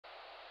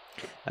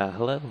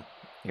Hello,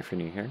 if you're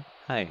new here.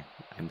 Hi,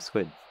 I'm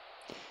Squid.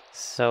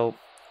 So,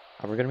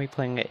 we're going to be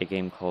playing a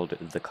game called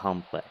The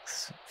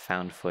Complex,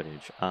 Found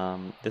Footage.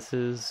 This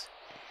is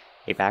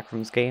a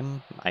backrooms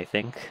game, I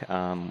think,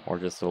 or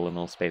just a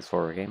liminal space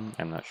horror game.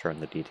 I'm not sure on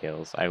the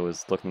details. I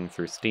was looking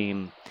through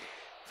Steam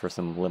for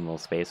some liminal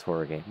space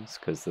horror games,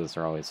 because those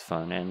are always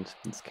fun, and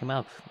this came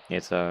up.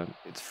 It's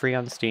free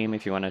on Steam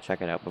if you want to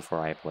check it out before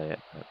I play it,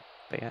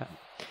 but yeah,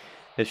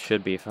 this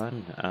should be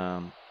fun.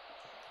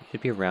 It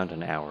should be around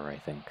an hour, I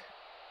think.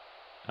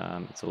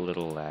 It's a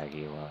little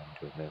laggy while I'm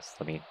doing this.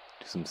 Let me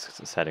do some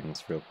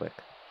settings real quick.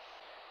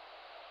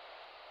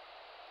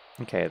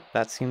 Okay,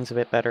 that seems a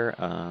bit better.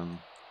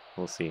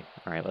 We'll see.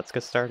 Alright, let's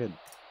get started.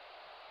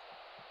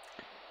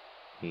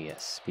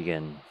 Yes,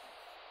 begin.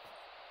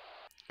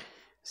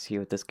 See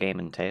what this game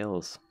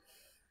entails.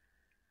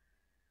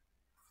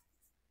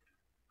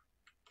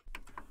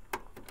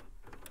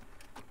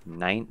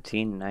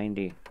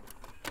 $1990.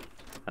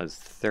 That was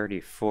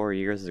 34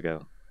 years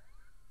ago.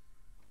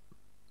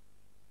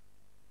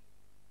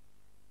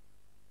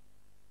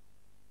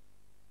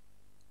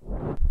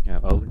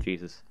 Oh,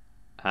 Jesus.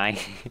 Hi.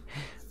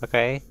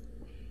 Okay.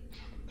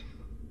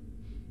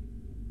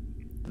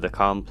 The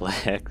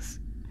Complex.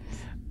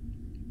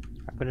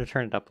 I'm gonna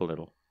turn it up a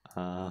little.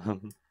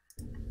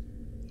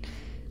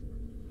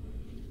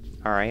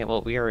 Alright,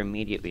 well, we are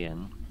immediately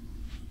in.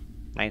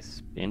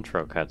 Nice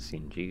intro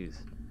cutscene, jeez.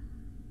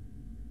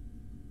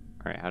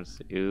 Alright, how does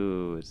it...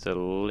 Ooh, it's a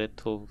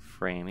little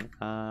framing.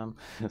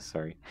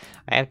 Sorry.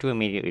 I have to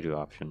immediately do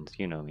options,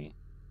 you know me.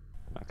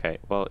 Okay,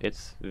 well,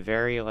 it's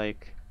very,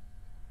 like...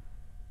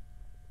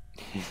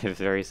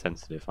 very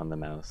sensitive on the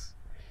mouse.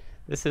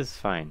 This is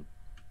fine.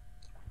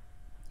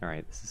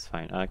 Alright, this is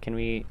fine. Can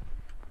we...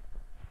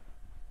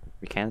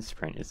 We can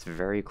sprint. It's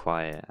very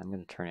quiet. I'm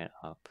gonna turn it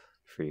up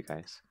for you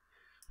guys.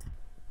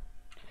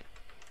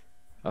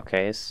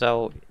 Okay,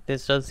 so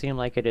this does seem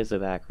like it is a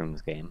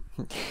backrooms game.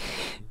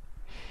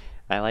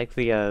 I like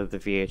the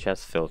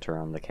VHS filter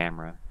on the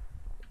camera.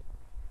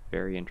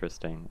 Very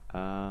interesting.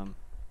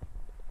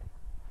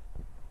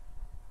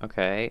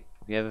 Okay,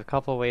 we have a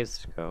couple ways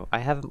to go. I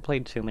haven't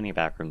played too many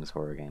backrooms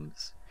horror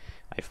games.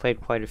 I've played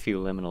quite a few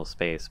liminal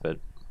space, but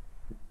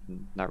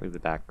not really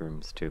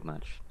backrooms too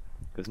much.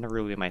 It's not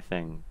really my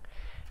thing.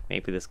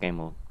 Maybe this game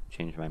will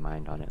change my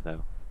mind on it,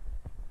 though.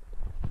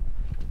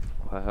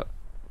 What?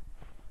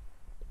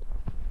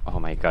 Oh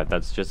my god,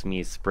 that's just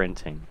me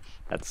sprinting.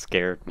 That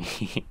scared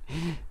me.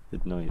 The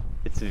noise.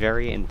 It's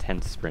very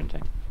intense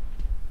sprinting.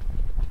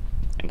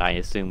 And I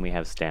assume we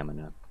have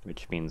stamina,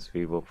 which means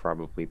we will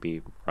probably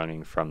be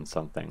running from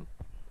something.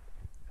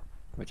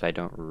 Which I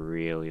don't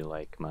really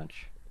like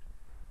much.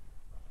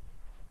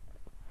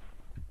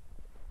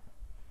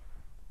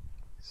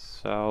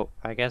 So,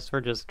 I guess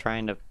we're just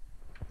trying to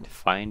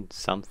find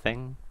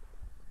something.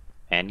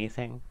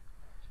 Anything.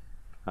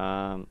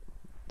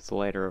 It's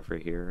lighter over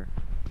here.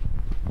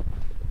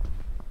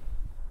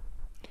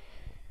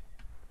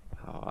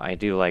 Oh, I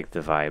do like the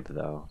vibe,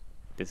 though.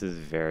 This is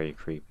very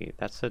creepy.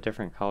 That's a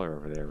different color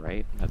over there,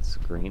 right? That's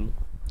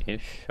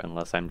green-ish,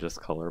 unless I'm just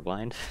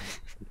colorblind.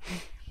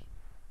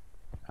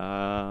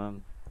 Yeah,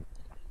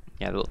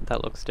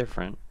 that looks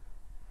different.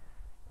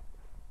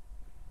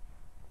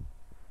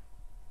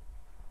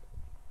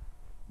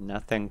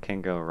 Nothing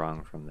can go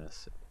wrong from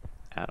this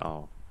at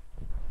all.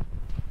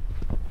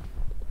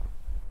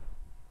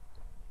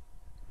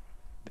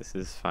 This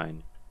is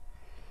fine.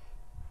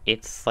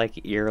 It's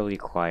like eerily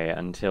quiet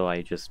until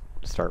I just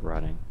start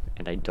running,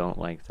 and I don't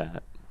like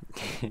that.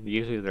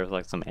 Usually there's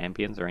like some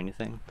ambience or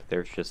anything, but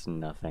there's just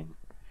nothing.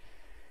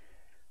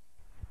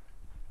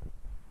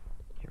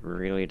 It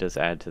really does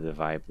add to the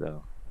vibe,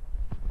 though.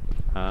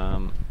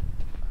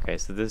 Okay,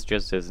 so this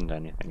just isn't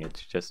anything.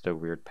 It's just a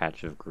weird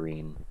patch of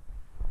green.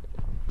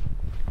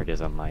 Or it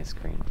is on my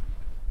screen.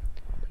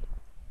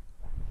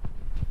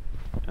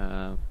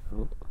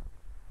 Ooh.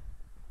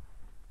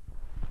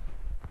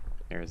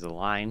 There's a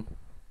line.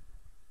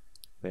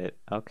 But,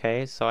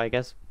 okay, so I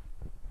guess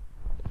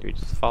we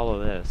just follow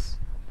this.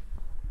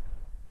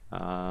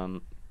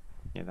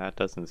 Yeah, that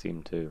doesn't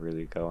seem to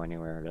really go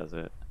anywhere, does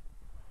it?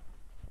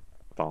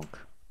 Bonk.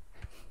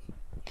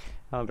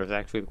 Oh, there's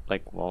actually,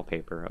 like,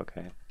 wallpaper,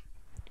 okay.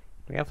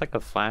 Do we have, like, a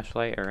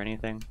flashlight or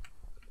anything?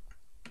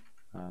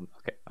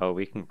 Okay, oh,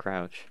 we can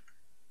crouch.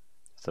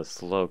 It's a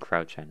slow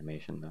crouch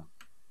animation, though.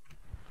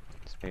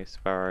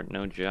 Spacebar,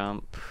 no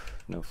jump,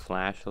 no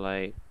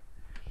flashlight.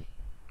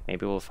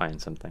 Maybe we'll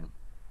find something.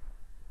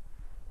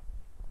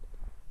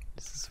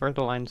 This is where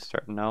the lines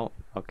start. No?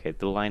 Okay,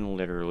 the line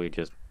literally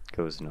just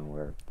goes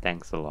nowhere.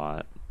 Thanks a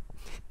lot.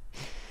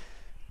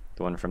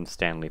 The one from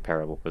Stanley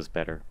Parable was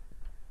better.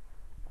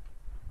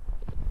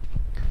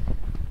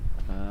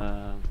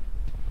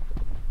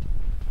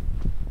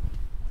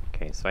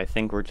 Okay, so I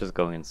think we're just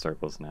going in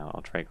circles now.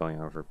 I'll try going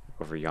over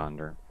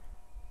yonder.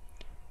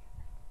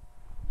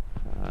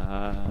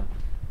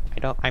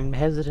 I'm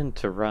hesitant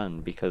to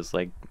run because,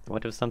 like,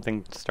 what if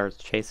something starts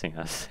chasing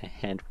us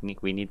and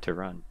we need to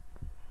run?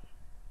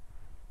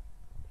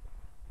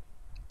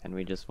 And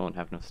we just won't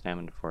have no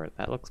stamina for it.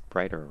 That looks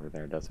brighter over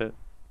there, does it?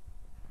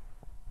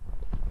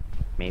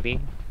 Maybe?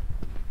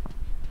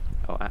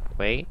 Oh,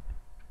 wait.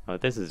 Oh,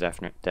 this is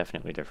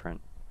definitely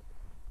different.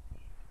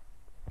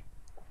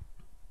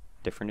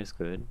 Different is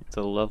good. It's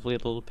a lovely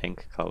little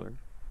pink color.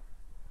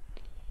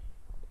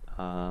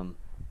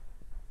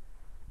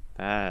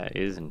 That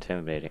is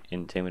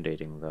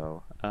intimidating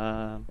though.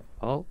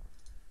 Oh.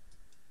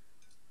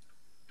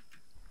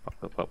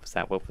 What was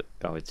that?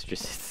 Oh, it's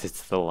just,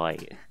 it's the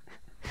light.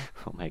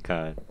 Oh my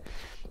god.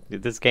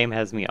 Dude, this game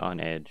has me on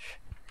edge.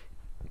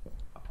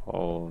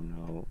 Oh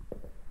no.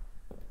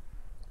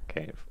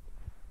 Okay.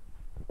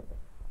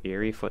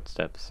 Eerie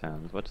footstep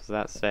sounds. What does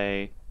that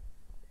say?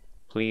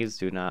 Please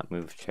do not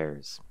move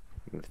chairs.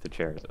 Move the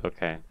chairs.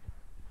 Okay.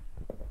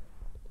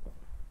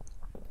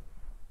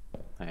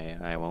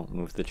 I won't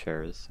move the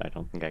chairs. I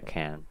don't think I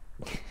can.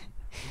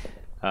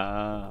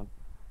 Okay,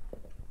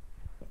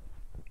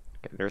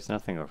 there's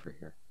nothing over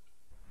here.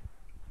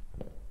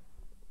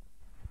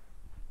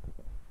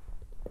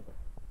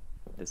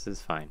 This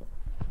is fine.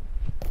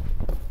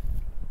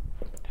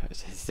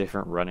 There's this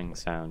different running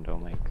sound. Oh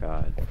my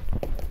god.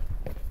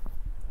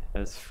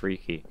 That's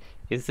freaky.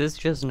 Is this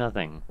just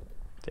nothing?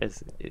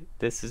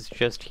 This is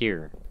just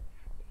here.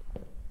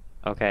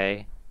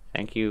 Okay.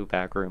 Thank you,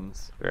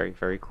 Backrooms. Very,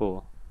 very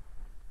cool.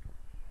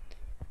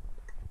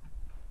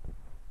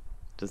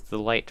 Does the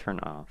light turn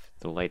off?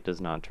 The light does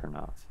not turn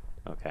off.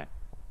 Okay.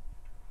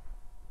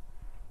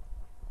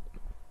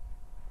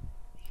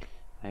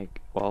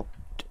 Well,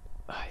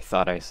 I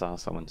thought I saw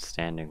someone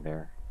standing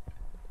there.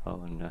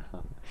 Oh no.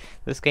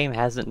 This game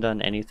hasn't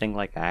done anything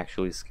like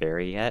actually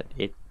scary yet.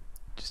 It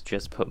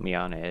just put me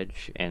on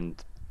edge,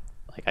 and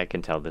like I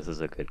can tell this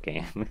is a good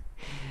game.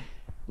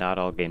 Not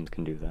all games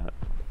can do that.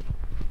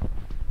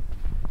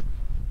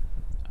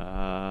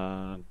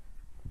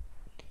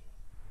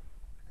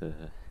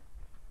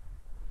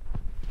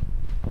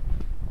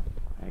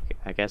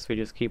 I guess we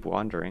just keep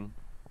wandering.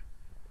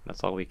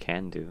 That's all we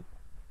can do.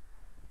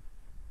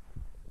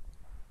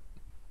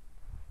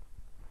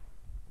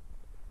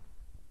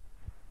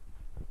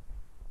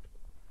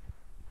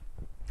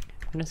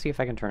 I'm gonna see if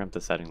I can turn up the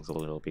settings a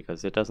little,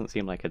 because it doesn't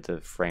seem like it's a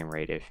frame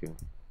rate issue.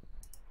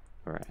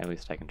 Or at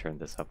least I can turn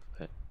this up a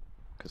bit,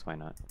 because why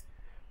not?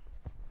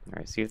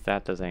 Alright, see if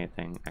that does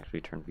anything.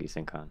 Actually turn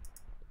VSync on.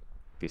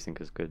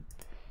 VSync is good.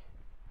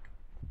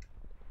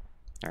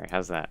 Alright,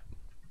 how's that?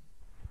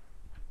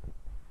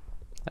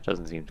 That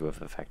doesn't seem to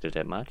have affected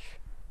it much.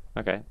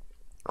 Okay,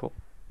 cool.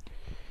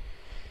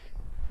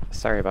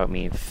 Sorry about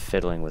me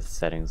fiddling with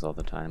settings all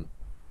the time.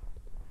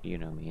 You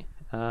know me.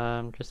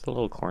 Just a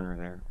little corner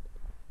there.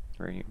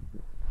 Very,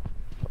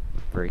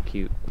 very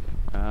cute.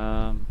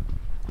 Yeah,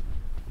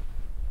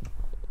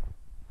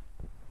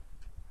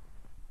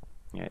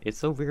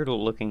 it's a weird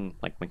looking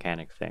like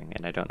mechanic thing,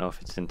 and I don't know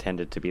if it's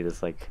intended to be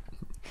this like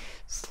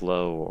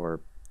slow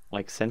or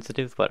like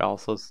sensitive, but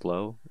also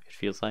slow. It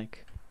feels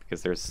like,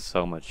 because there's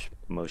so much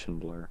motion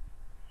blur.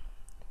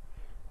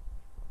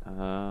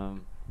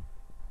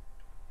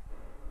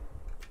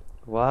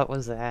 What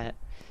was that?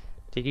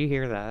 Did you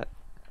hear that?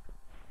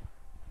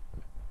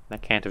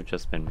 That can't have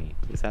just been me.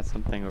 Is that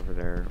something over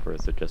there, or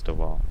is it just a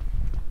wall?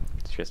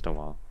 It's just a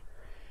wall.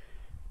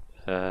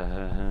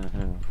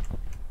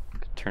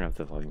 Turn up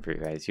the volume for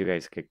you guys. You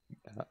guys could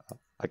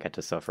get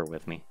to suffer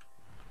with me.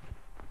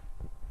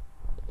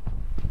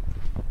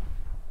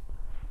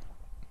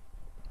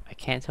 I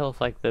can't tell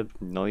if like the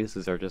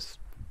noises are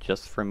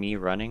just for me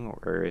running,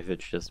 or if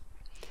it's just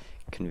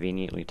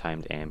conveniently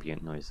timed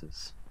ambient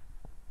noises.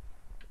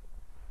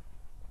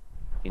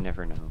 You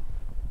never know.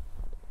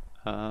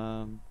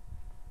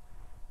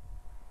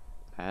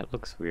 That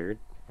looks weird.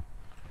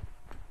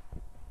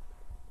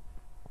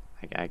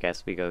 I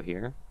guess we go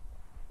here.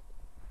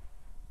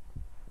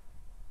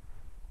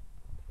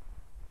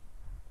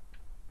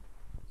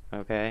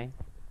 Okay.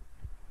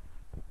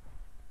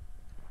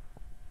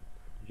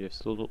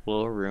 Just a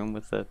little room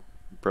with a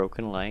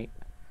broken light.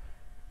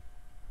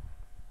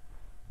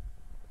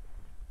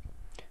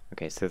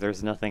 Okay, so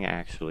there's nothing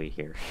actually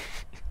here.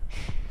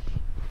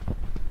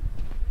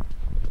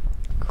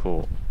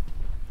 Cool.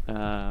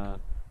 Okay,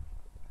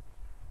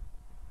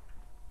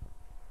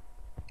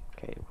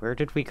 where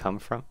did we come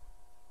from?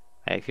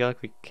 I feel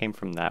like we came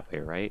from that way,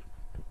 right?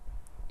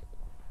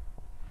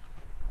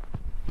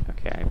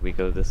 Okay, we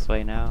go this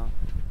way now.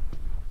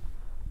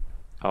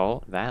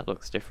 Oh, that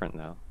looks different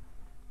though.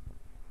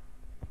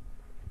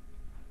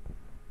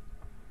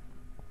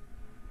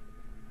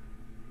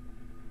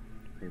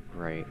 Very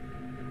bright.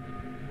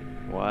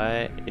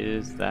 What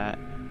is that?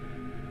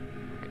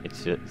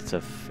 It's a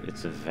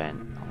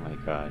vent. Oh my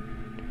god.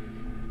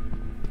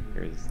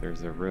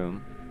 There's a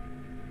room.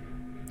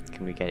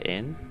 Can we get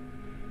in?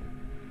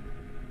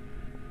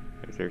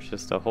 There's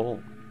just a hole.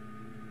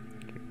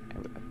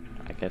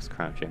 I guess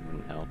crouching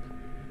wouldn't help.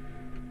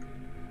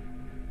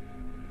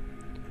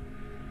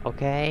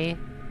 Okay.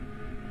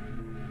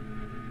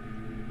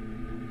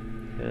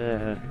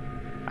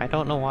 I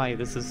don't know why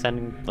this is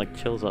sending like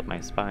chills up my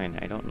spine.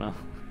 I don't know.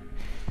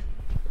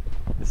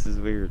 This is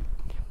weird.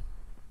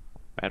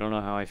 I don't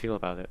know how I feel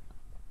about it.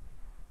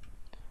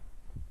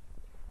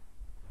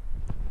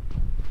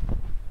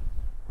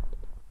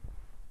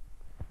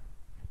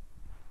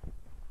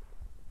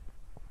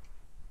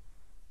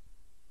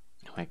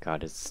 Oh my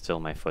god, it's still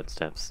my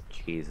footsteps.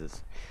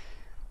 Jesus.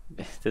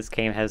 This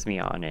game has me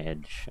on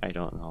edge. I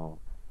don't know.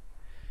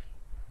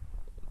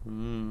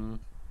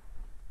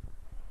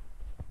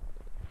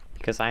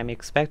 Because I'm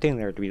expecting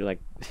there to be like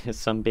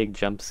some big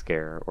jump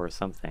scare or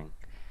something.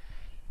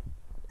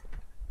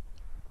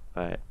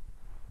 But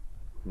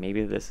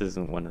maybe this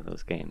isn't one of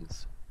those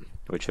games,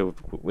 which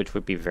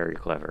would be very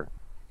clever.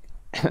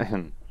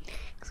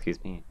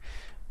 Excuse me.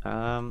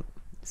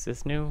 Is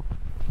this new?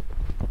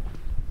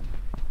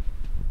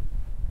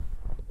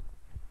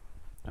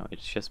 No,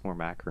 it's just more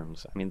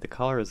backrooms. I mean, the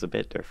color is a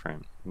bit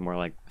different, more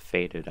like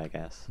faded, I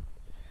guess.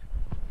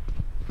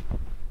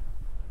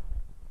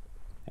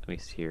 At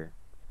least here.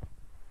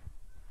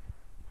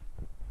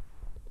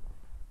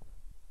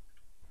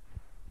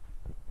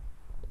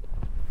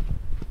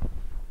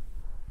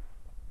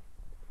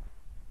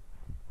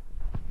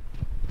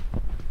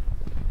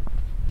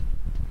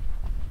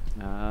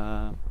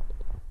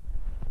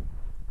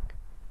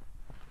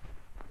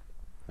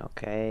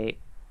 Okay.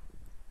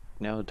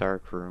 No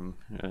dark room.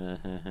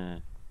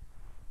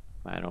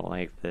 I don't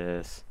like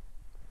this.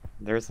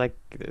 There's like,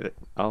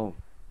 oh,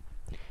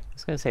 I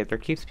was gonna say, there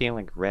keeps being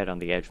like red on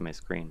the edge of my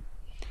screen.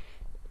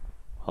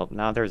 Well,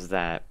 now there's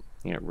that.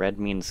 You know, red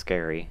means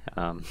scary.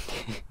 Oh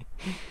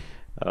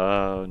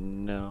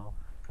no.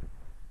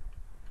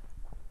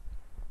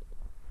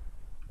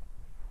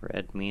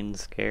 Red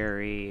means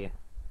scary.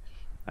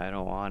 I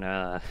don't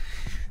wanna.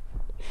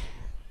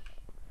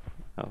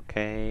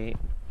 Okay.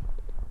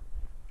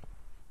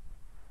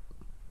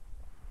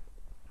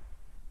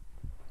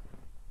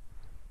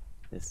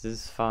 This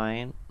is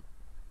fine.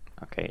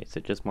 Okay, so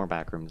just more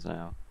backrooms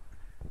now.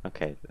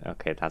 Okay,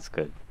 okay, that's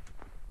good.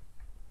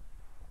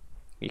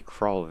 You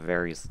crawl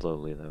very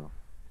slowly though.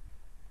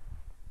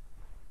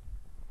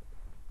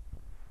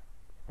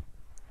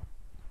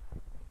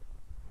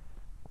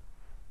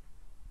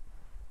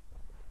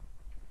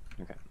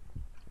 Okay.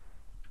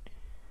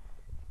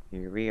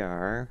 Here we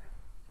are.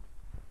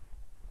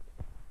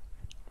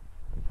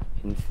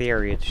 In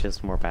theory, it's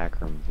just more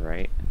backrooms,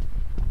 right?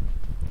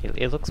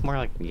 It looks more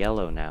like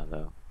yellow now,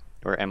 though.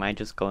 Or am I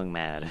just going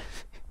mad?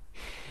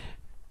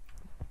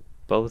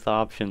 Both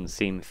options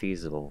seem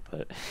feasible,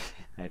 but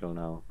I don't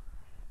know.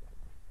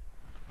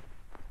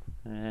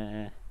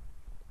 Okay,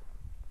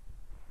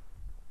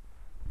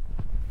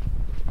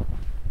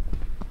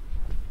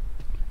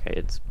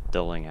 it's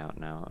dulling out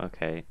now.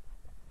 Okay.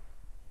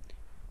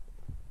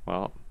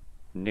 Well,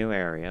 new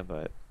area,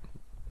 but...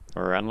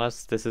 Or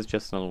unless this is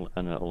just an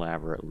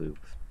elaborate loop.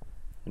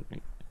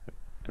 And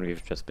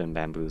we've just been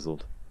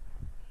bamboozled.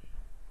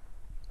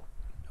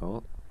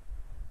 Oh.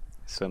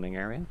 Swimming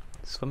area?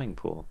 Swimming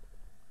pool.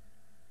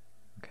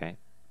 Okay.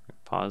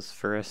 Pause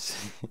for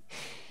us.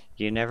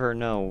 You never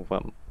know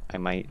what I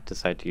might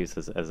decide to use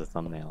this as a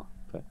thumbnail.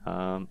 But,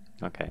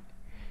 okay.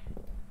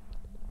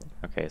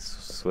 Okay,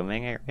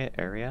 swimming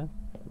area?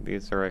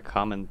 These are a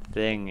common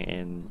thing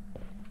in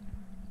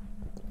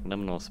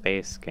liminal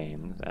space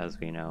games, as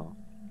we know.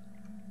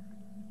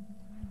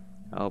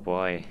 Oh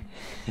boy.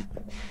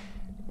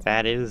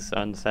 That is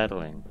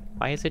unsettling.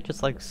 Why is it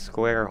just like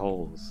square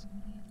holes?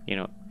 You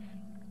know,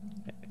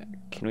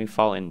 can we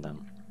fall in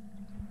them?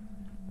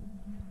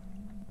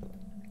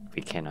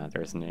 We cannot.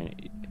 There's an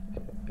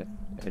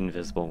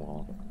invisible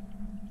wall.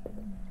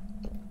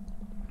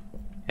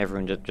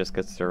 Everyone just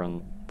gets their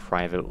own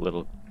private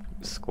little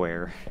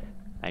square,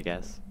 I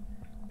guess.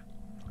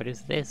 What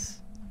is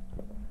this?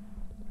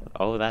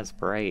 Oh, that's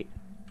bright.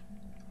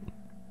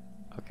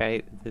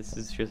 Okay, this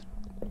is just...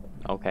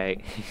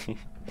 Okay.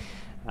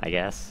 I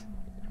guess.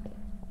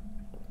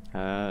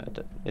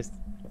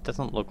 It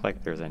doesn't look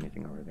like there's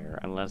anything over there,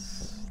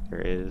 unless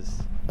there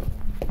is...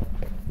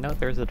 No,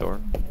 there's a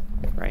door,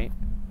 right?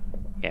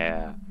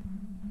 Yeah.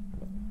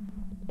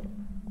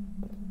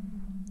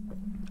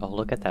 Oh,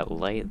 look at that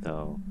light,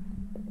 though.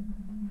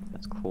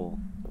 That's cool.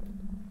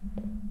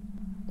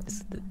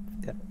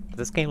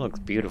 This game looks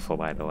beautiful,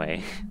 by the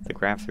way. The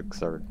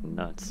graphics are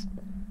nuts.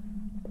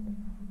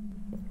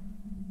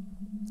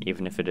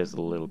 Even if it is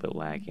a little bit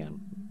laggy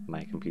on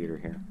my computer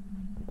here.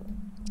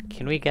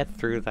 Can we get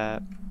through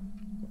that?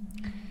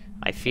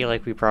 I feel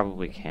like we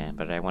probably can,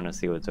 but I want to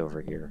see what's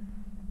over here.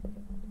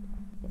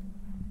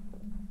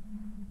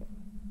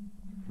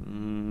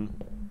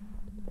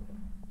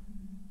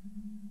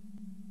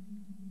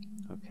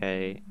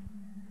 Okay.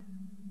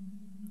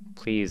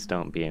 Please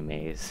don't be a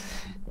maze.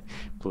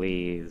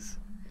 Please.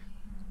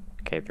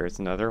 Okay, there's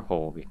another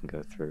hole we can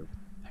go through.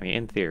 I mean,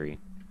 in theory.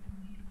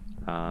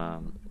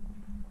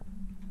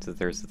 So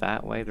there's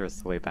that way,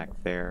 there's the way back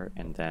there,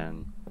 and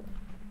then...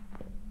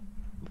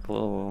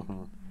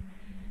 Whoa.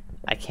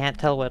 I can't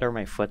tell what are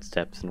my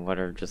footsteps and what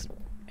are just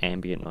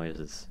ambient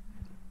noises.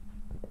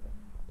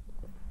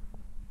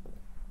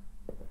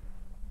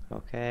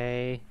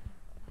 Okay.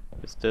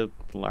 Just a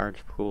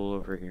large pool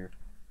over here.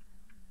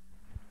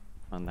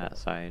 On that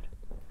side.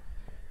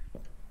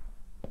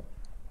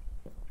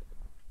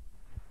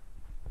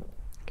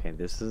 Okay,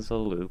 this is a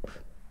loop.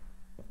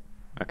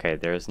 Okay,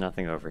 there's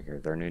nothing over here.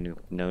 There are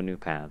no new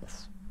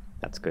paths.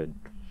 That's good.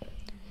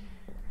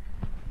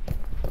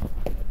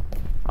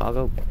 I'll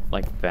go,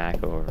 like,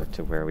 back over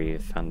to where we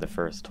found the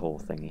first hole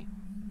thingy.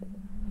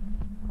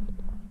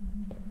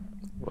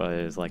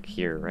 Was, like,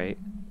 here, right?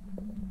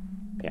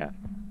 Yeah.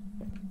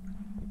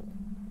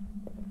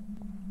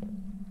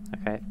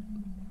 Okay.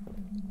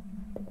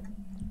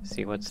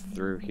 See what's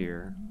through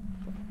here.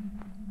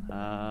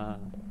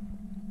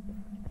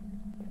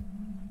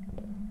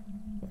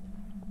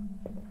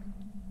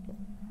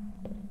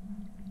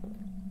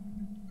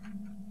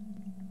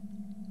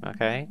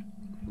 Okay.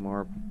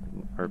 More,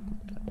 or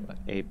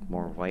a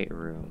more white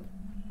room.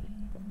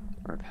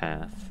 Or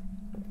path.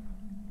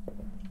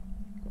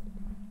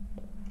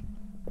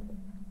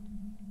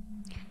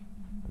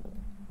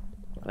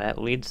 That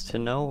leads to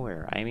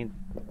nowhere. I mean,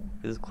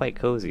 this is quite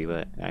cozy,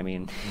 but, I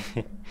mean...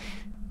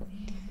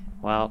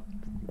 well,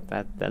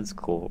 that's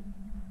cool.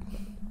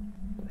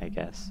 I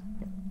guess.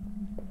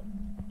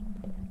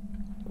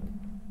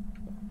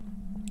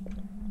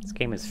 This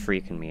game is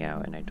freaking me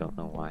out, and I don't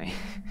know why.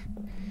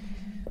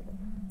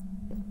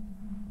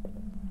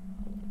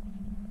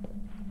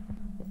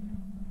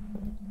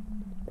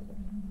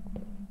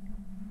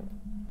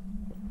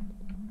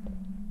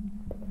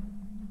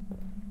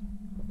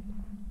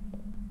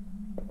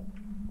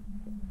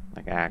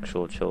 Like,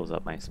 actual chills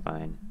up my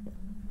spine.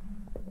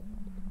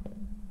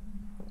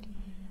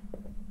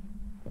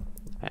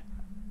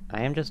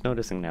 I am just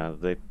noticing now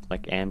the,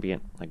 like,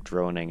 ambient, like,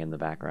 droning in the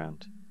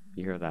background.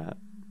 You hear that?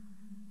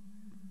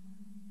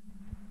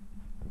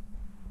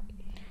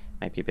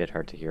 Might be a bit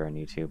hard to hear on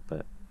YouTube,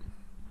 but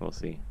we'll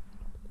see.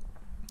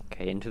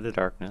 Okay, into the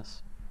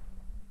darkness.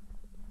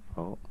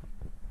 Oh.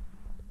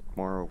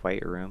 More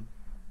white room.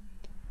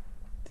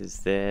 Is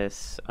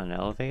this an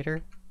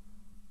elevator?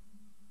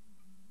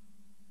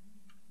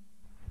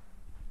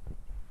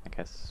 I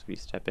guess we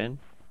step in.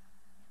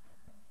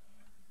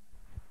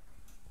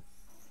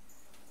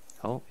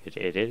 Oh,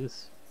 it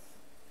is.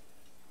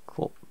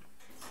 Cool.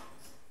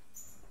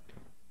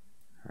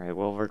 Alright,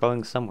 well, we're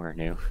going somewhere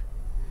new.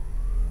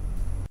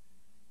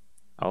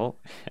 Oh,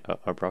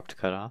 abrupt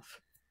cutoff.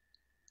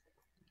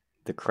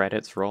 The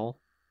credits roll.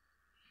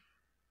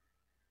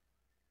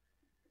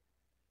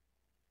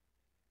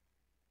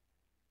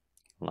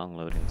 Long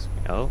loading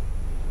screen. Oh.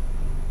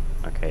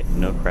 Okay,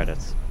 no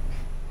credits.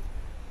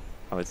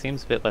 Oh, it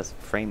seems a bit less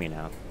framey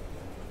now.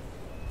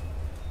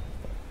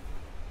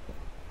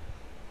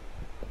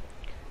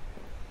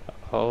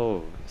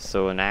 Oh,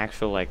 so an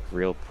actual, like,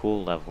 real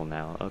pool level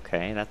now.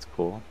 Okay, that's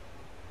cool.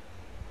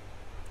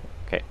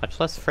 Okay, much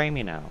less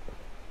framey now.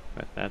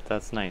 But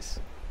that's nice.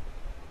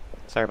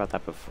 Sorry about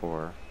that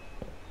before.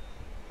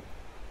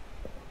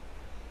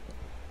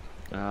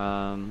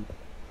 I'm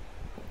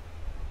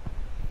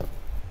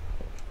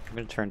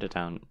gonna turn it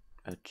down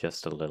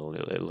just a little.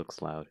 It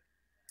looks loud.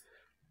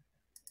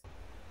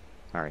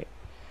 Alright.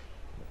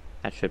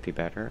 That should be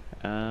better.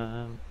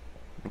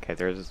 Okay,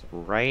 there's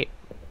right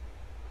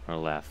or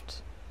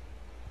left.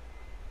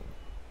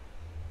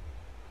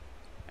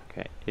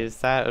 Okay, is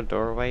that a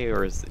doorway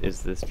or is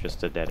this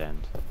just a dead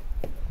end?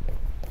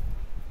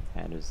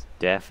 That is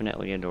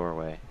definitely a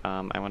doorway.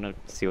 I want to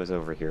see what's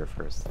over here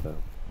first,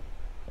 though.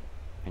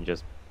 And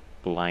just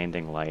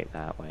blinding light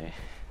that way.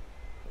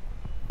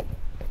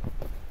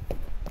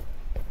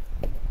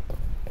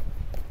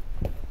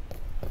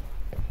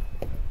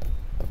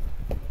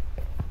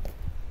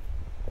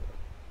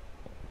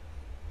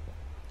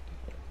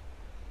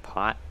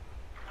 Pot?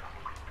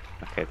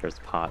 Okay, there's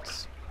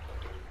pots.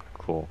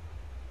 Cool.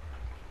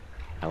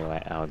 Hello,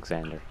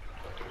 Alexander.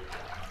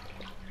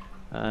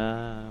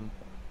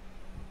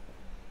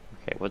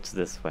 Okay, what's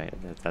this way?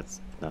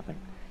 That's nothing.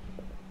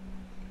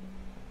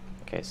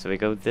 Okay, so we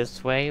go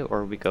this way,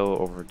 or we go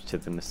over to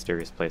the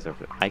mysterious place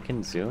over there. I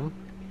can zoom?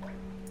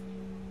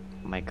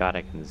 Oh my god,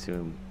 I can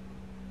zoom.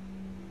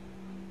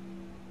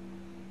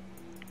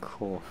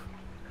 Cool.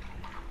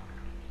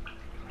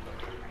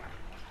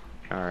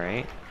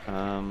 Alright,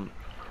 that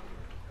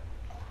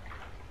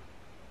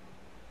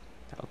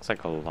looks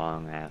like a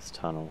long-ass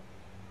tunnel.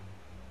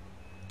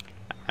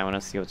 I want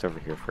to see what's over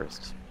here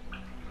first.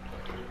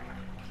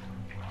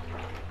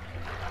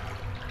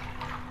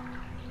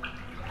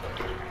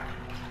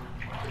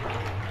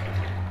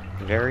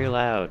 Very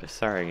loud,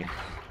 sorry.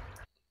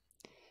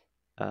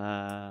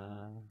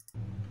 Okay.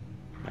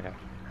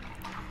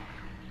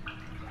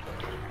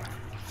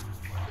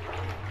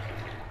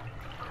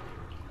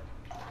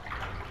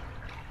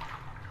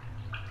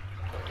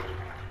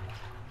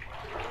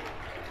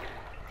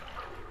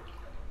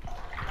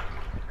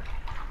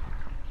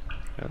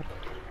 Oh.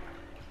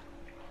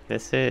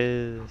 This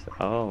is...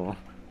 oh.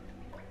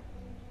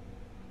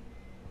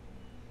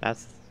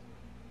 That's...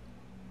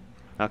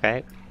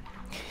 okay.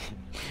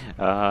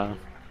 Well,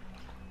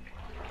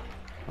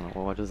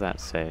 what does that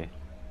say?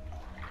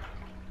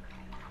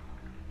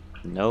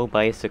 No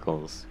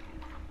bicycles.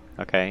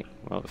 Okay,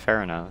 well,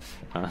 fair enough.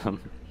 Not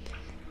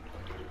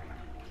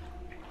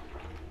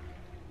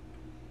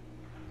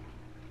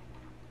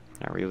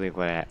really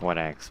what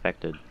I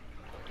expected.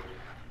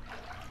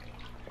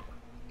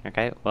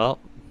 Okay, well,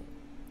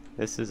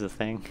 this is a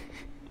thing.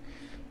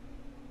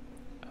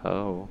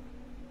 Oh.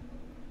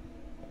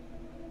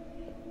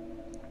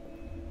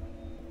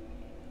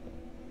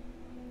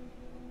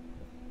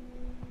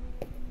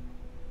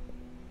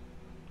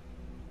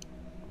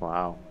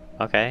 Wow.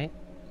 Okay.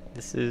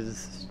 This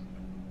is...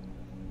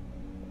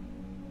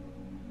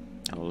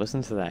 Oh,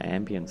 listen to that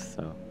ambience,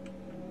 though.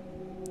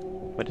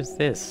 What is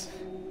this?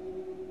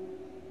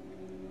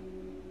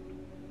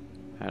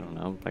 I don't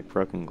know, like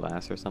broken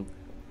glass or something?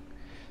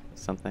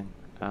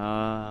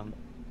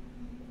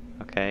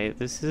 Okay,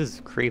 this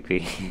is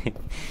creepy.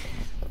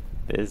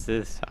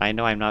 I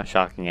know I'm not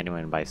shocking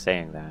anyone by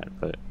saying that,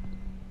 but...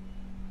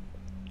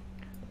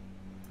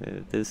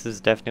 This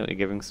is definitely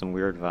giving some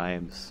weird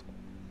vibes,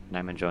 and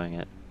I'm enjoying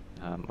it.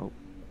 Oh.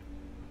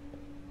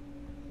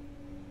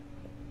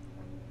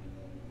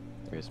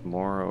 There's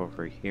more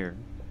over here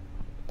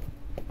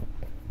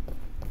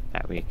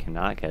that we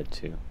cannot get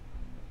to.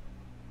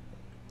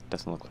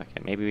 Doesn't look like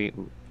it. Maybe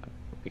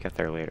we get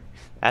there later.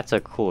 That's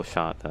a cool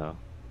shot, though.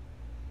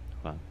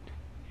 Hold on.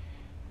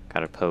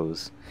 Gotta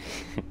pose.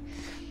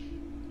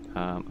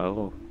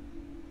 Oh.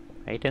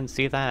 I didn't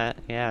see that.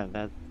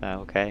 Yeah,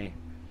 okay.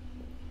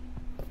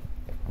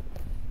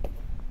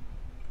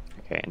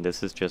 Okay, and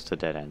this is just a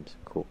dead end.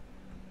 Cool.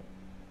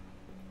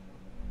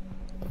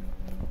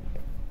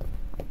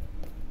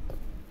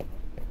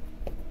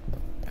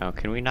 Oh,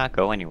 can we not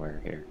go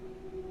anywhere here?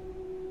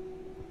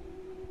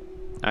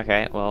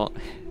 Okay, well,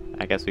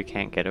 I guess we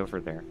can't get over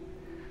there.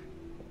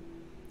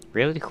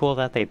 Really cool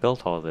that they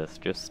built all this,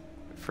 just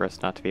for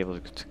us not to be able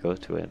to go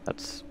to it.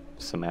 That's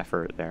some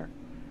effort there.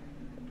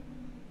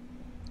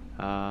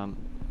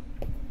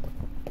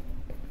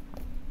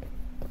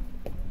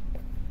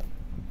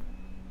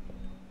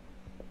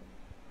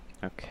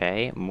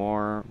 Okay,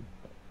 more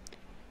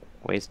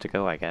ways to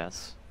go, I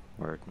guess.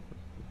 Or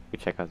we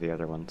check out the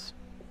other ones.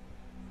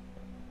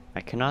 I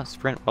cannot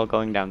sprint while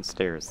going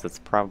downstairs. That's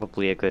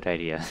probably a good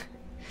idea.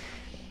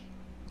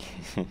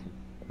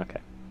 Okay.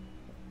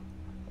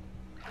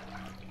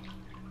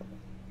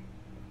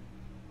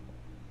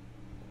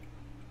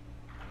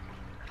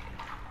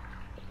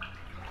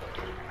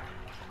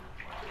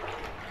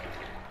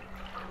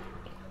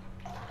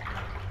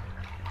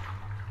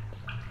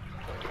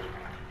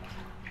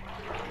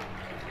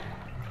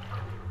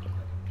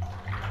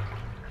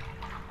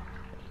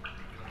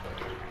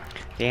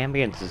 The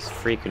ambience is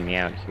freaking me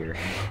out here.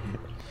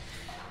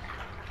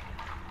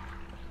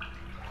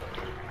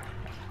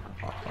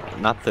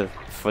 Not the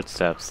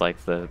footsteps,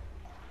 like the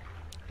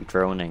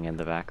droning in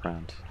the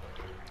background.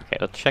 Okay,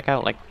 let's check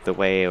out like the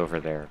way over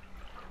there.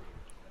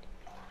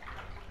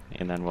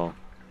 And then we'll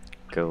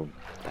go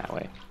that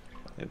way.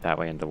 That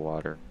way in the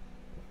water.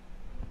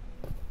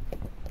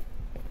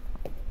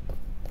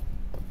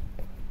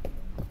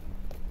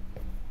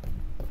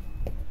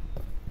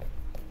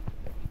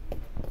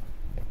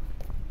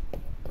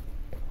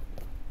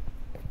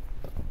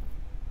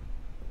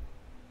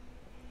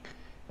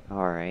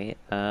 Alright,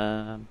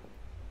 can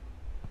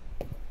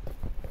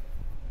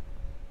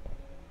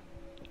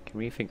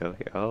we even go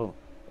here? Oh.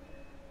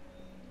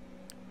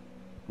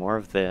 More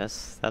of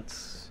this.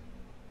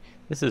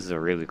 This is a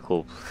really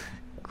cool,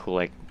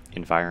 like,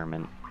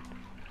 environment.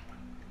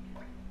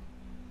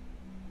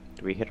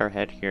 Do we hit our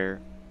head here?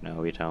 No,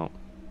 we don't.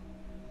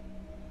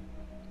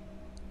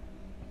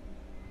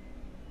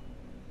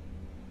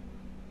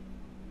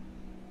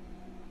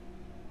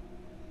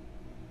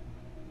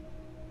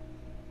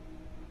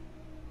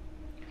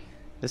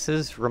 This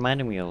is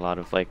reminding me a lot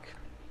of, like,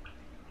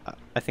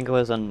 I think it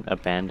was an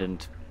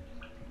abandoned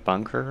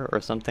bunker or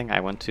something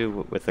I went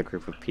to with a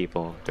group of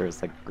people. There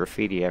was, like,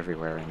 graffiti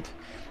everywhere, and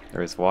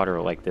there was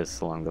water like this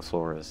along the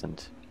floors,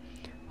 and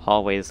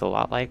hallways a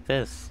lot like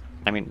this.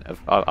 I mean,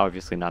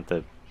 obviously not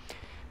the,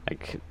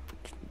 like,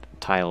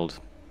 tiled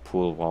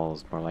pool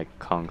walls, more like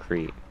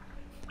concrete.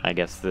 I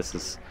guess this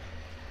is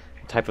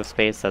the type of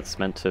space that's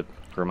meant to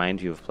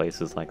remind you of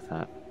places like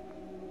that.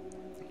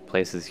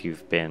 Places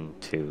you've been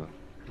to.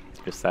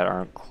 Just that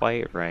aren't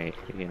quite right,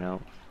 you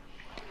know?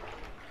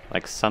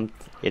 Like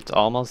it's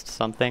almost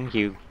something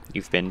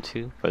you've been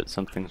to, but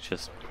something's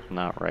just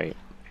not right,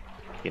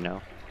 you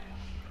know?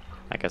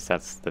 I guess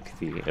that's the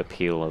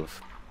appeal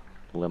of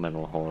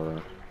liminal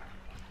horror.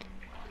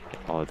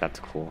 Oh, that's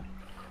cool.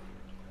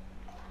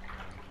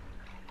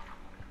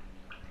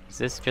 Is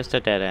this just a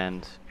dead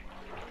end?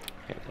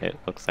 It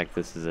looks like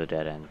this is a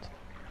dead end.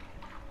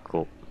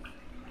 Cool.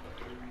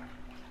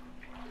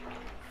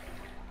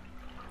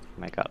 Oh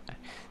my god.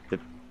 The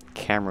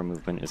camera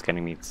movement is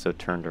getting me so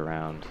turned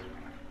around.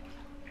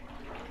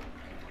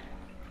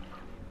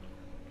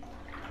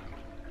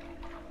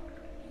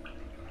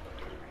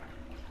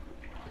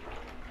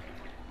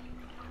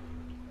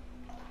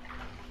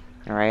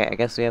 Alright, I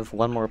guess we have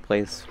one more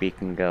place we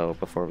can go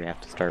before we have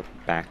to start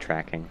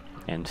backtracking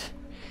and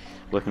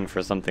looking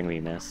for something we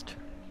missed.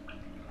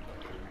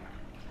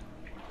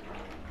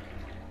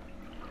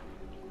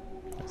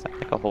 Is that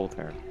like a hole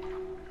there?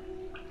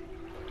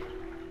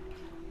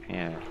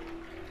 Yeah.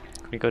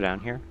 Can we go down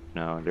here?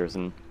 No, there's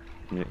an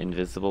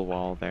invisible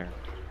wall there.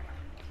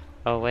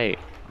 Oh wait,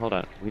 hold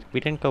on. We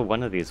didn't go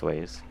one of these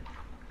ways.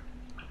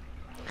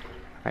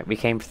 Alright, we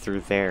came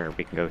through there.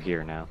 We can go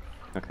here now.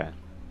 Okay.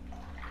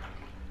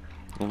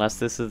 Unless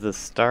this is the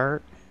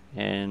start,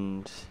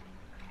 and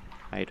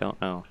I don't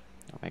know.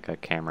 Oh my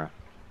god, camera.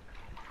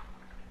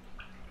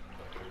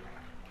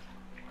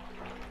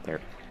 There.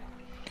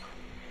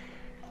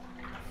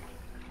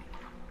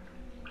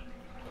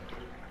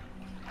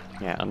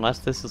 Yeah, unless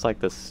this is like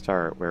the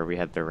start where we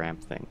had the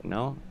ramp thing.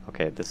 No?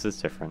 Okay, this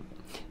is different.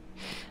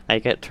 I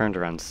get turned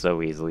around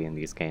so easily in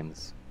these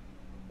games.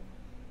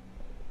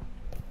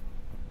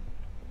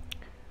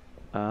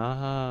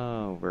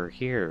 Oh, we're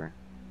here.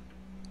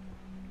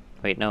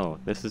 Wait, no,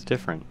 this is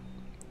different.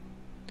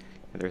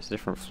 There's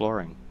different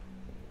flooring.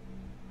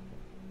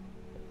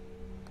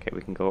 Okay,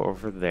 we can go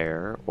over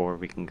there, or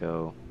we can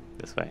go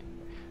this way.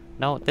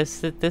 No,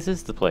 this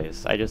is the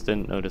place. I just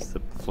didn't notice the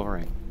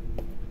flooring.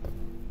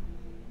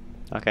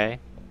 Okay.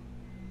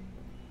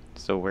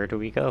 So where do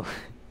we go?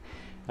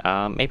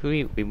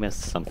 Maybe we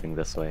missed something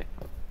this way.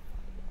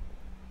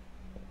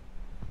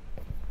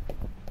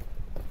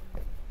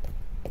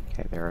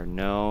 Okay, there are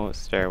no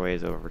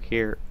stairways over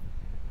here.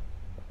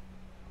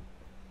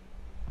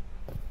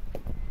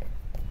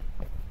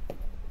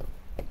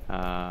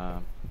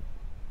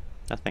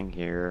 Nothing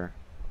here.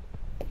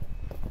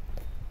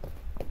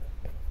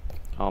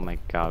 Oh my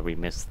god, we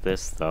missed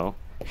this though.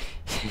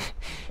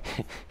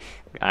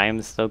 I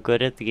am so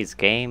good at these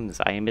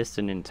games. I missed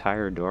an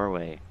entire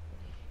doorway.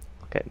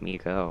 Look at me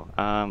go.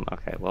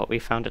 Okay, well, we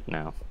found it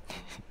now.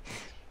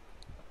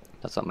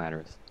 That's what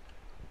matters.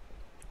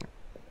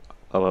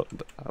 Oh,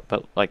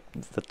 but like,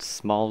 the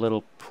small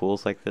little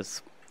pools like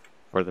this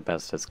were the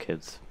best as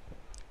kids.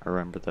 I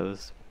remember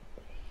those.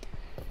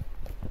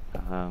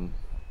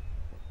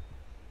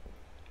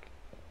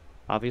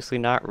 Obviously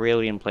not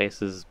really in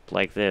places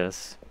like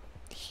this.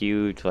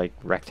 Huge, like,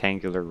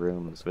 rectangular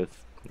rooms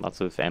with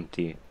lots of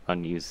empty,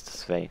 unused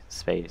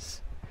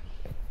space.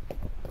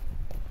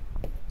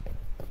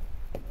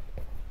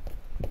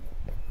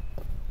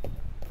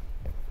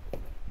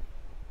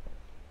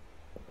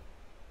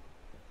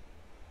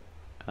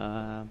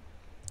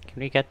 Can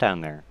we get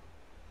down there?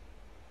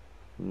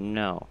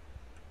 No.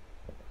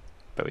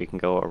 But we can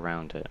go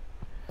around it.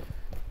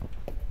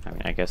 I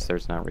mean, I guess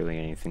there's not really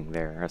anything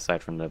there,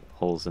 aside from the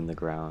holes in the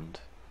ground.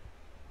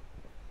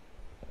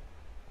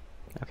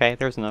 Okay,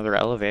 there's another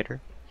elevator.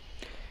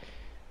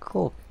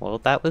 Cool. Well,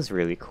 that was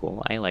really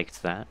cool. I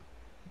liked that.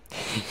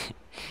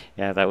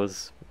 Yeah, that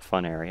was a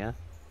fun area.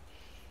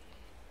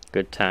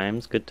 Good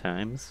times, good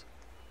times.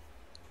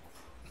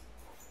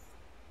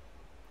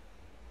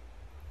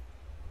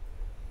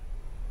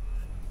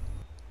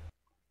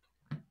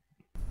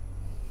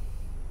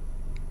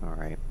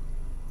 Alright.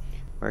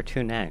 Where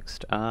to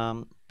next?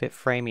 Bit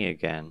framey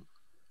again.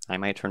 I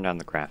might turn down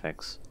the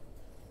graphics.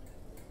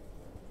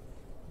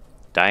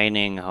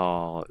 Dining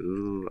hall.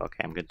 Ooh,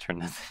 okay, I'm gonna turn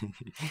that.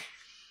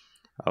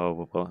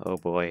 Oh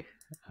boy.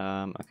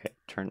 Okay,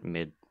 turn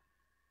mid.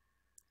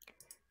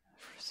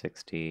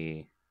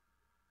 60.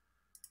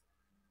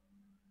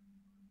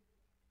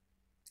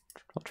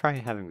 I'll try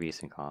having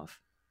VSync off.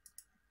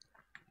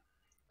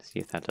 See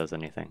if that does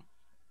anything.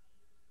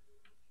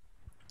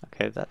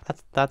 Okay,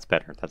 that's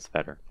better. That's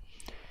better.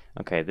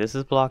 Okay, this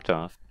is blocked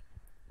off.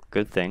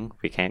 Good thing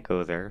we can't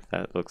go there.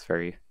 That looks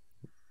very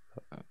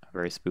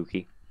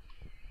spooky.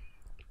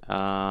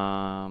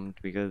 Do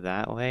we go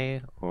that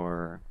way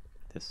or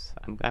this?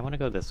 I want to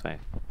go this way.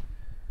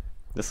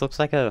 This looks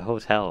like a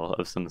hotel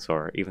of some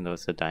sort, even though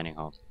it's a dining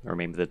hall. Or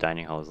maybe the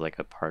dining hall is like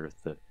a part of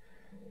the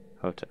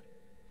hotel.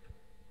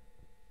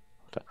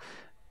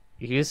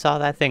 You saw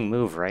that thing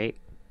move, right?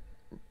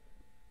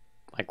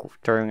 Like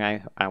during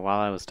while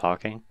I was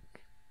talking.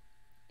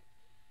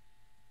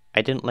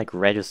 I didn't like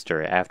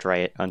register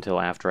until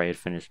after I had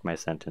finished my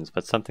sentence,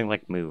 but something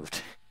like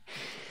moved.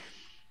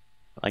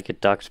 Like it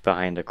ducked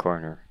behind a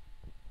corner.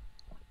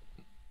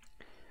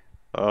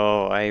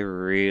 Oh, I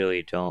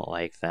really don't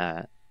like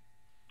that.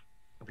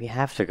 We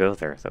have to go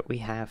there, though. We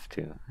have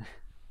to.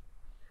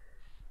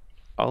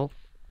 Oh.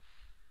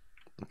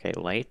 Okay,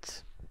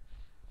 lights.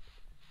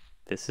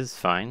 This is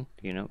fine,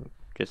 you know,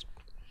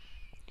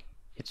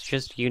 it's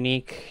just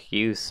unique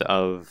use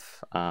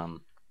of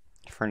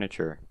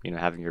furniture, you know,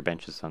 having your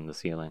benches on the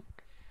ceiling.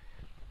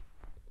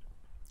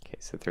 Okay,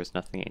 so there's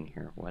nothing in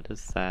here. What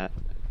is that?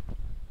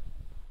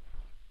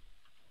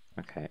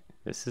 Okay,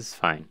 this is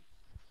fine.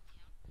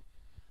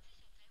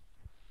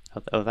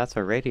 Oh, that's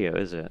a radio,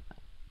 is it?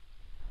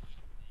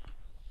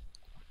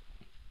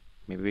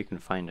 Maybe we can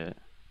find it.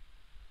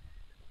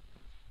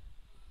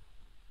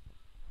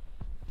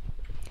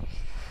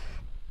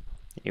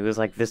 It was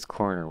like this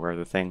corner where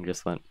the thing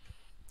just went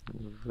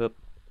whoop,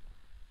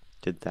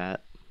 did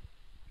that.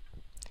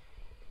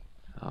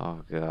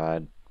 Oh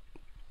god.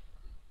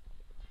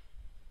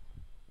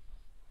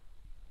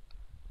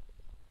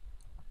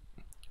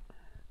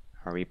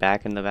 Are we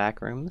back in the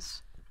back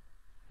rooms?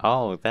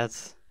 Oh,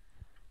 it's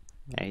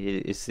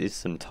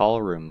some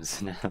tall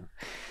rooms now.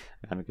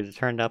 I'm gonna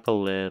turn it up a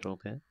little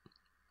bit.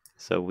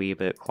 So a wee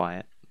bit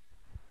quiet.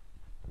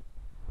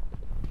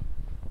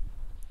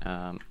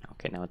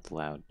 Okay, now it's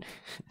loud.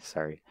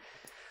 Sorry.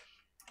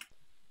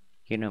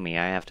 You know me,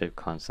 I have to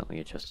constantly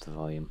adjust the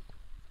volume.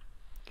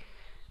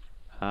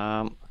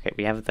 Okay,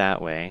 we have it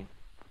that way.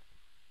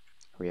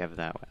 We have it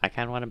that way. I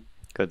kind of want to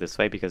go this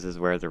way because this is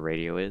where the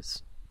radio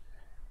is.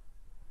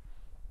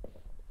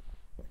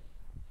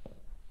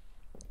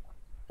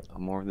 Oh,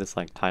 more of this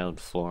like tiled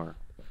floor.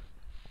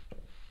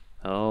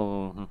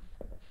 Oh,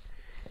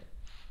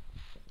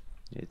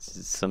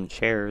 it's some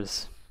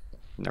chairs.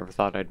 Never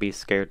thought I'd be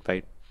scared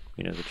by,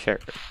 you know, the chair.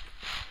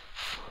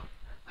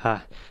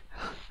 Ha!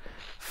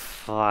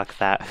 Fuck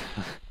that.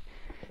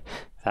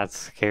 That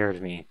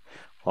scared me.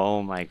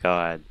 Oh my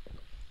god.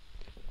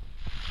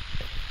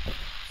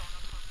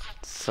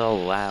 It's so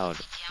loud.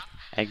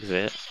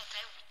 Exit.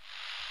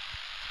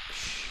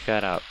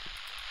 Shut up.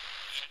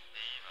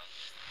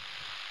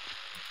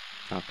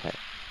 Okay.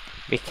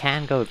 We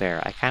can go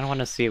there. I kind of want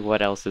to see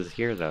what else is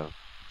here, though.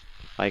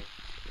 Like,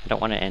 I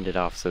don't want to end it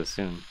off so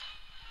soon.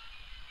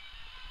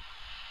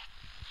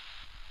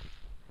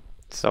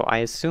 So I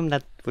assume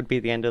that would be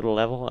the end of the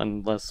level,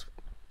 unless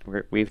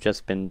we've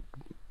just been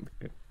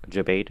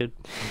debated.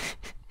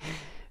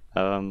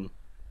 I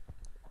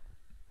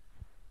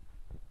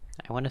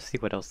want to see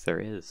what else there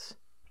is.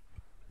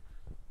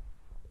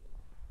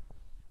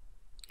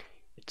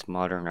 It's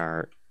modern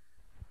art.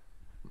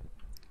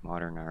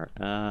 Modern art.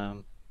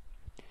 Oh.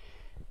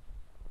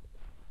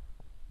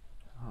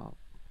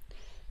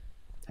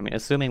 I mean,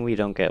 assuming we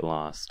don't get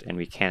lost and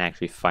we can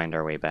actually find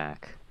our way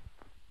back.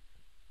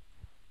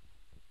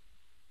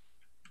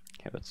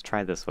 Okay, let's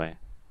try this way.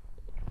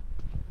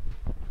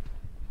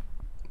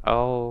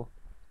 Oh,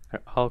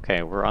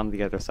 okay, we're on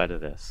the other side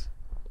of this.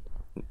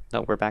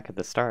 No, we're back at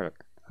the start.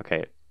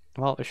 Okay,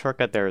 well, a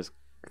shortcut there is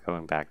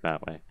going back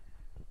that way.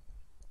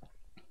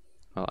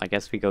 Well, I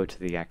guess we go to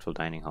the actual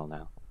dining hall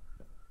now.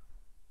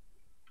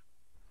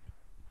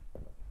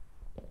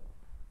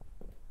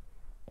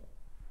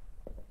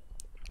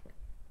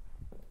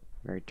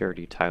 Very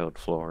dirty tiled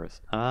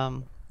floors.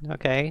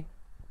 Okay.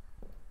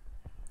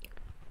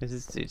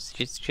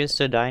 It's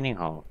just a dining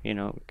hall, you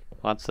know,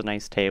 lots of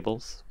nice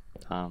tables.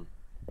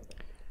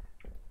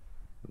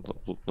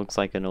 Looks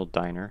like an old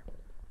diner.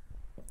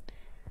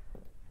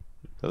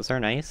 Those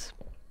are nice.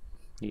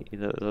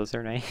 Those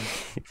are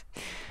nice.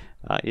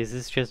 Is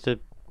this just a...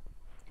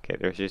 Okay,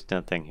 there's just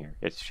nothing here.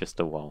 It's just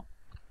a wall.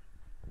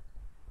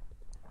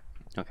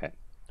 Okay,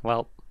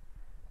 well...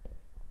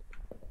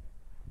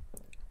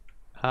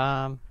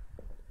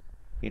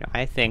 You know,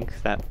 I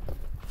think that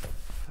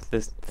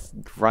this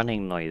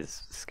running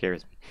noise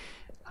scares me.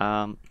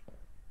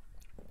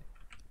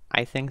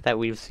 I think that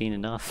we've seen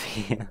enough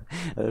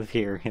of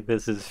here.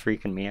 This is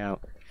freaking me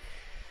out.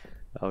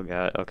 Oh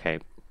god, okay.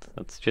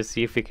 Let's just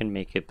see if we can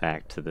make it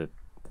back to the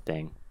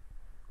thing.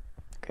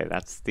 Okay,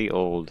 that's the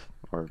old,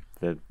 or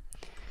the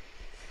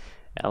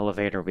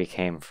elevator we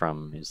came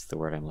from is the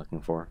word I'm looking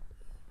for.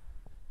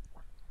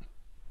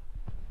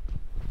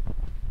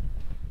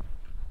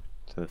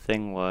 So the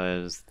thing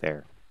was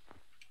there.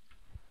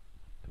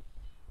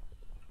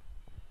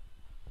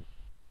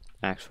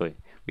 Actually,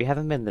 we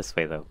haven't been this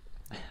way though.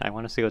 I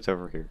want to see what's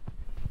over here.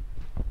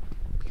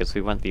 Because we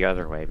went the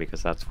other way,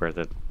 because that's where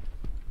the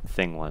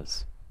thing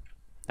was.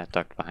 That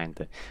ducked behind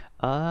the...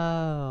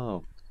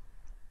 Oh!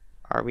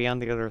 Are we on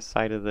the other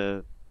side of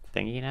the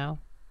thingy now?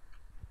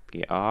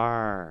 We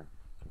are.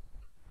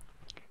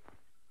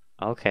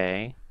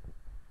 Okay.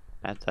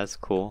 That's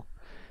cool.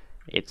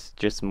 It's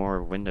just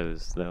more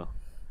windows though.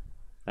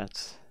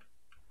 That's...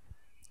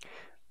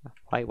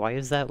 Why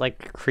is that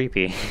like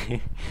creepy?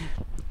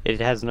 It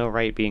has no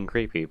right being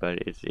creepy, but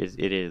it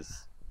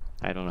is.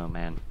 I don't know,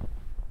 man.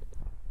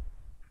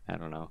 I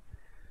don't know.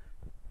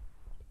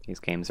 These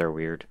games are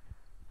weird.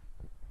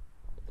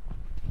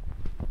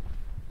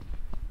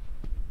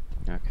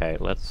 Okay,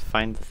 let's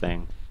find the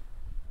thing.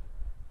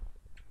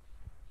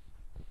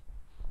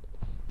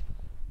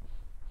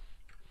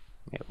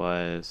 It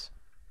was...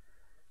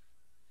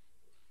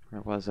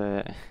 Where was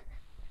it?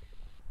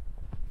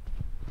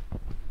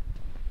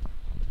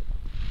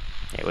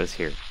 It was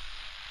here.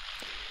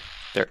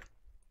 There.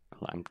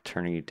 I'm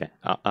turning you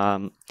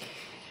down.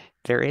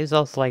 There is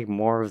also like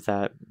more of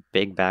that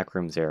big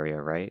backrooms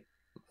area, right?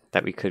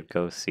 That we could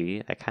go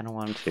see. I kind of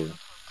want to.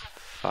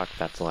 Fuck,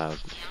 that's loud.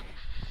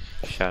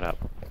 Shut up.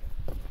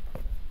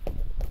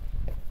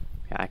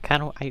 Yeah,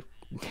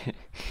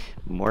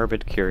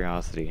 morbid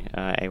curiosity.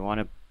 I want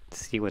to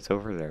see what's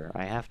over there.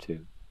 I have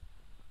to.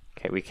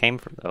 Okay, we came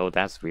from... Oh,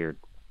 that's weird.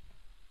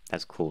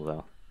 That's cool,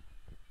 though.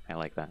 I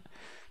like that.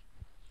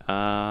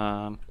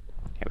 Yeah,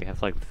 we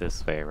have like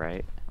this way,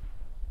 right?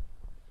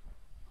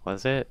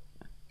 Was it?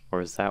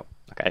 Or is that...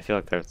 Okay, I feel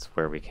like that's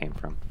where we came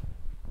from.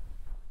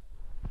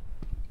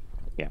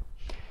 Yeah.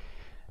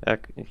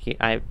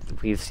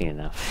 We've seen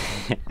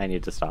enough. I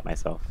need to stop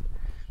myself.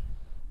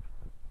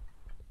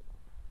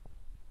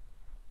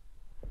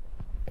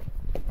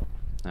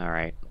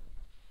 Alright.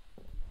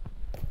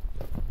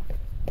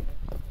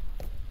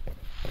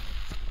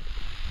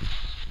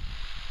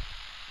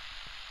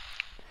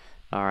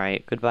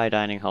 Alright, goodbye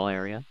dining hall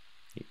area.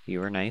 You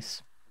were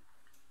nice.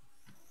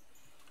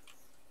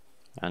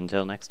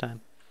 Until next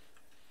time.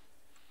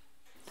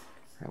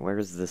 Alright, where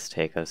does this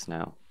take us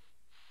now?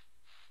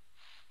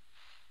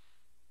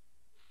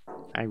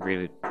 I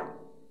really...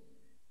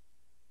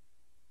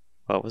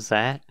 What was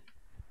that?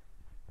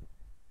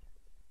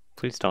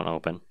 Please don't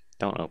open.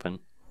 Don't open.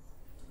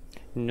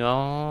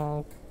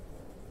 No.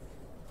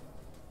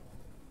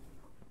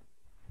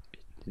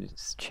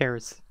 It's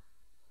chairs.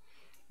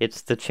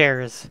 It's the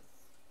chairs.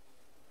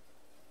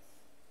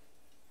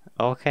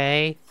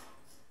 Okay.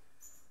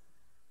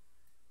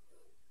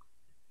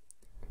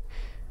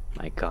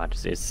 My god,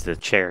 it's the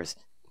chairs.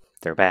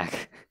 They're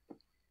back.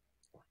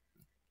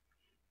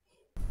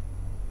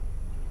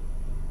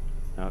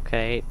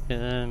 Okay,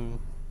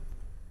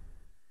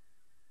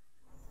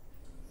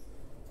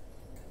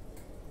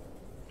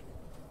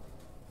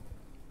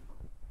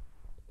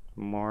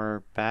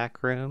 more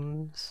back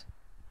rooms.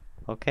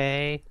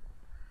 Okay.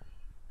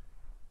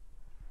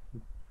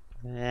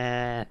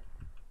 I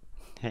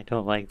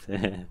don't like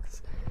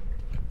this.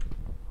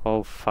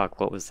 Oh fuck,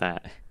 what was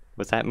that?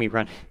 Was that me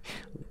running?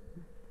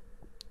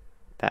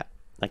 That,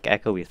 like,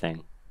 echoey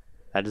thing.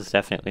 That is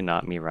definitely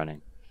not me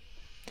running.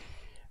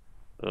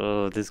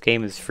 Oh, this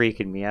game is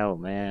freaking me out,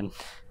 man.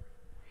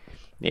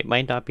 It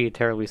might not be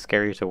terribly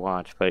scary to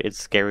watch, but it's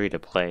scary to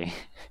play.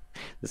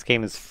 This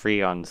game is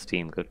free on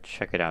Steam. Go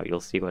check it out. You'll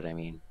see what I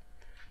mean.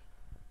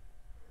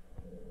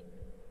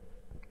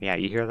 Yeah,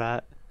 you hear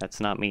that? That's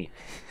not me.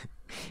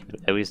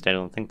 At least I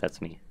don't think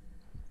that's me.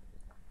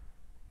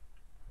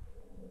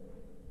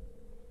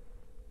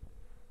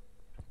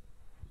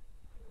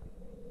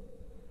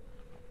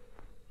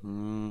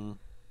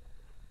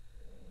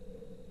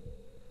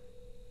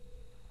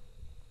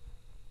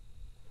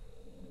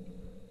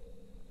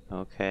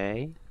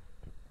 Okay.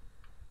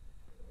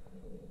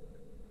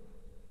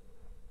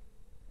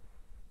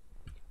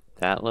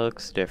 That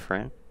looks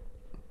different.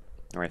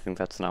 Or I think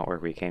that's not where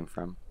we came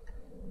from.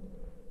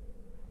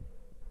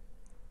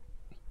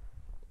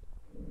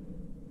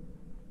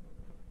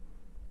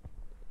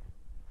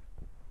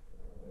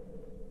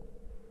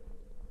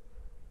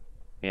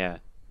 Yeah.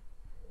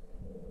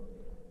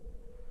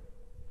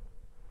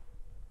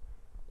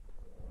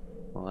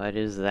 What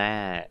is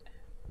that?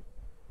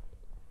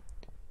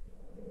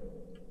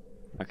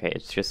 Okay,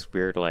 it's just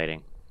weird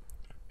lighting.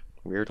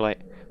 Weird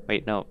light.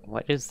 Wait, no.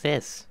 What is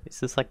this? Is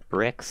this like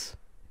bricks?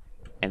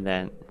 And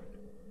then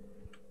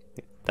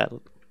that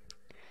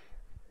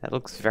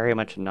looks very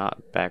much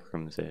not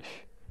backrooms-ish.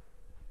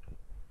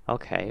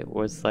 Okay, it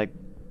was like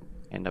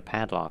in a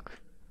padlock.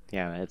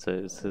 Yeah, it's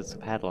a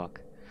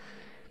padlock.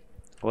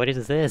 What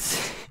is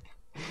this?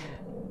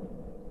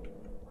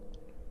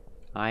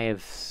 I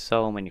have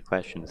so many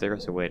questions.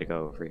 There's a way to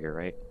go over here,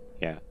 right?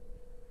 Yeah.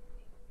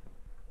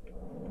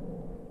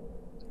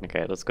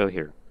 Okay, let's go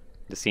here.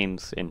 This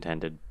seems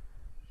intended.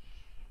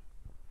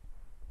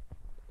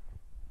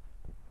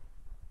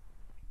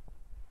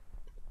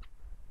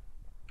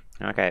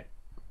 Okay.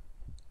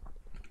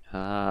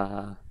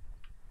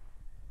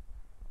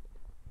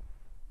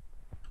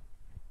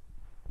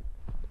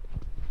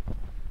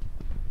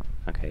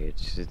 Okay,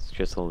 it's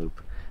just a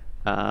loop.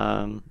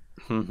 Oh.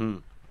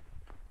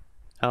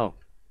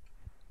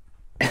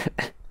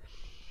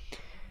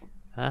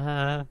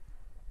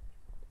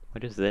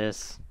 What is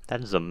this?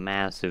 That is a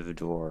massive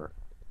door.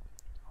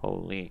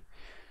 Holy.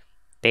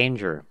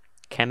 Danger.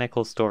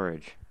 Chemical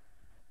storage.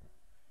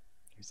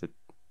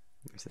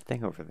 There's a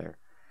thing over there.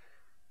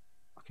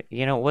 Okay,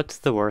 you know, what's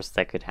the worst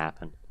that could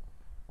happen?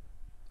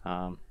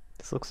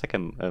 This looks like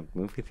a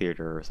movie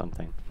theater or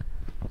something.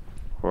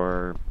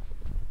 Or...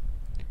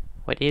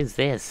 What is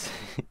this?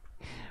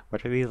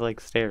 What are these, like,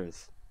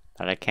 stairs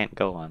that I can't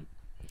go on?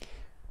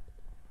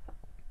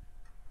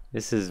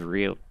 This is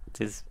real.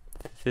 This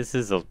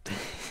is a...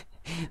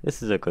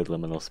 This is a good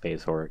liminal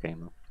space horror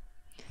game.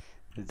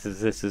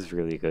 This is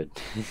really good.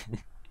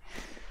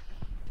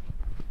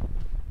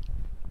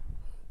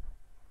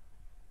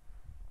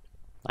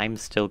 I'm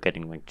still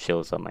getting like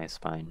chills on my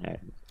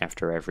spine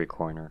after every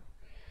corner.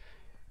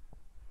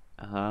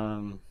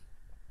 Okay,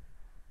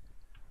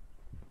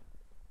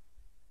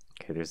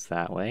 there's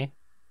that way.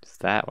 There's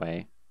that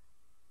way.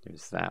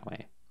 There's that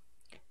way.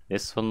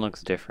 This one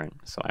looks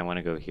different, so I want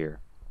to go here.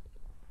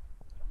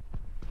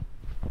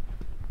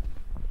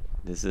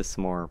 Is this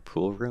more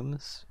pool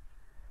rooms?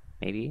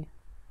 Maybe?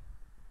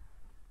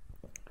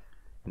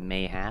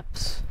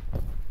 Mayhaps?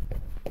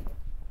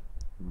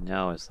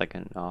 No, it's like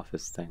an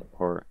office thing.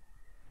 Or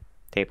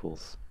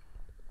tables.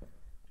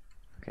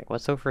 Okay,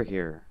 what's over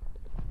here?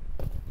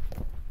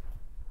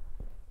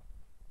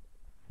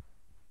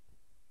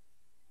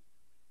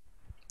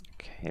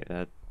 Okay,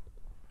 that...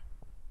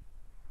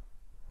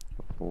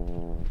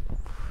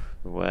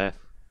 What?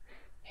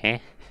 Huh?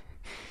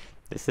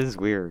 This is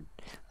weird.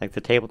 Like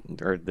the table,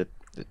 or the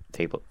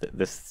table,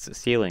 this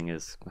ceiling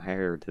is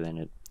higher than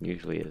it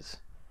usually is.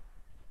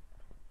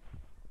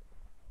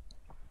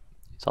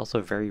 It's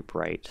also very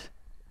bright.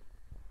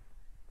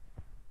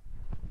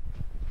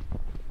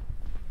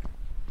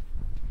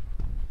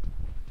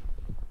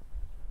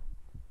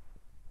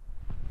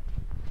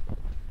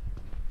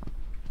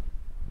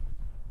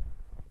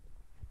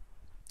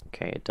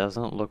 Okay, it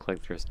doesn't look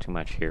like there's too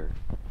much here.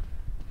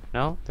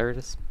 No, there it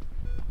is.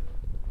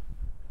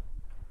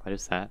 What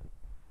is that?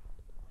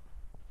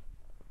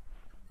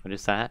 What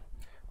is that?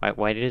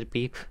 Why did it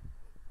beep?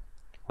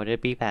 What did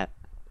it beep at?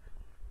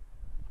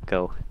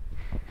 Go.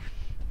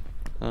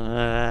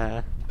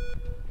 Okay,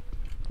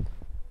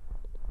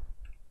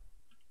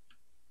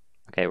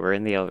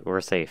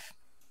 we're safe.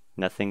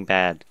 Nothing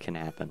bad can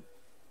happen.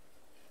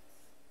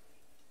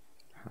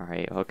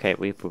 Alright, okay,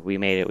 we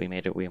made it, we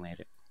made it, we made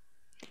it.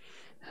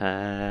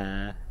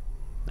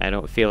 I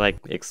don't feel like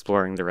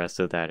exploring the rest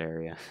of that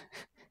area.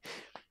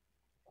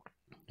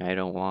 I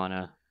don't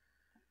wanna.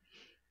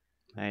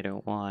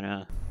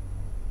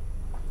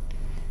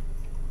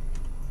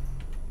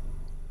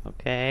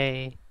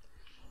 Okay.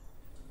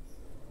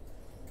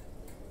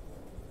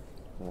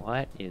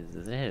 What is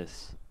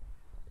this?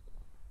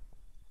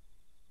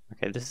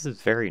 Okay, this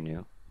is very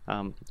new.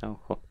 Oh,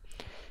 well,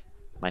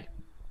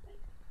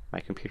 my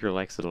computer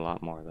likes it a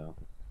lot more, though.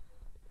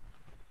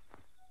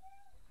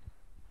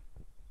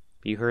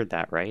 You heard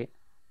that, right?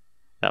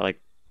 That,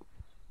 like,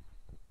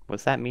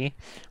 was that me?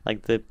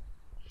 Like the,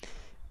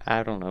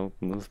 I don't know,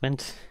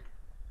 movement?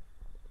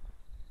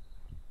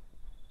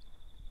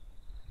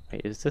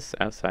 Wait, is this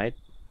outside?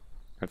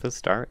 Are those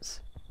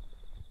stars?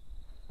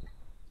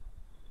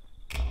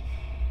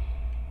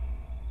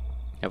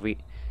 Have we...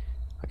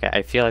 Okay,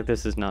 I feel like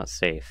this is not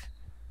safe.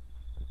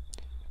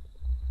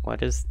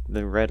 What is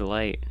the red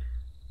light?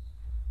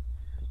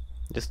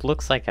 This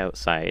looks like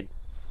outside,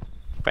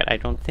 but I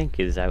don't think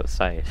is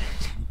outside.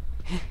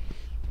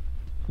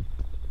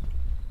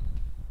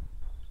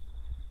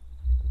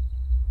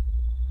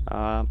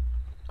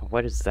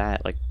 What is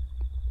that? Like,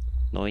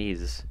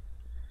 noise.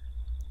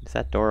 Is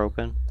that door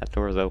open? That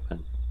door is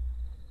open.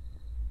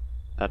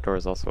 That door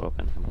is also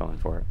open. I'm going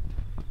for it.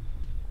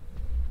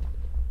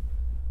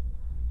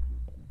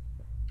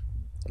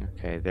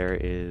 Okay, there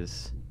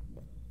is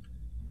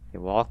a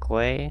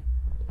walkway.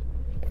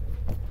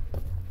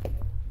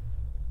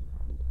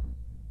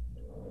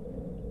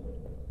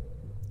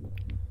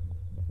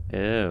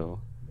 Ew.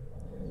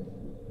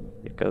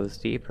 It goes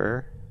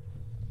deeper.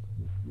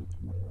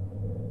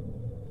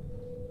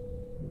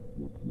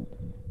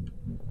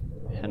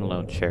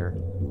 Hello, chair.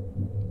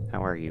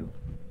 How are you?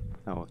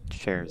 Oh,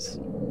 chairs.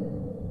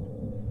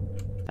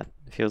 That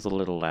feels a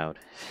little loud.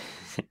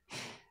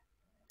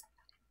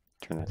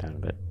 Turn that down a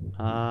bit.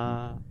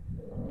 Are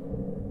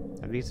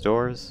these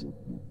doors?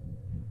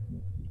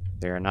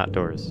 They are not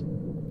doors.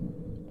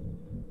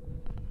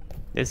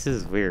 This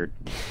is weird.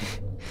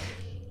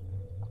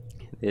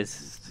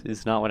 This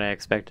is not what I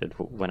expected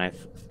when I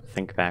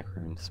think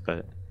backrooms,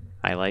 but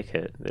I like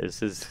it.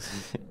 This is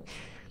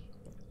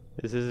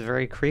this is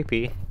very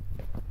creepy.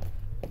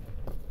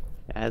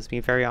 It has me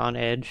very on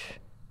edge.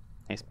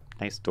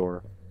 Nice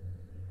door.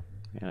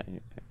 Yeah,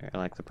 I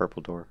like the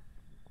purple door.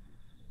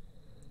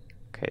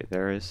 Okay,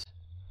 there is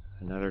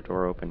another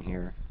door open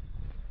here.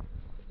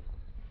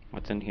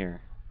 What's in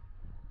here?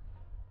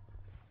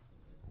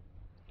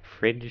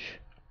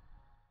 Fridge.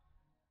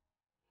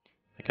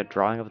 Like a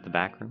drawing of the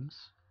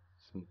backrooms.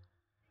 Some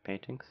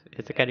paintings.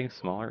 Is it getting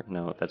smaller?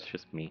 No, that's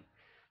just me.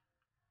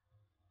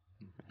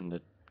 And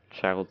the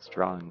child's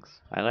drawings.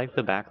 I like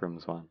the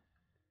backrooms one.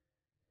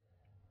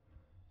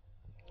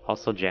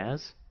 Also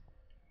jazz?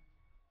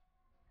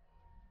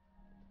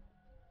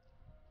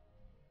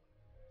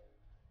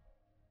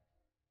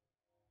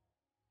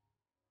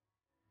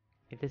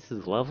 Hey, this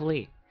is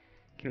lovely.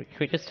 Can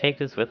we just take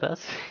this with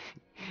us?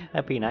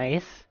 That'd be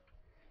nice.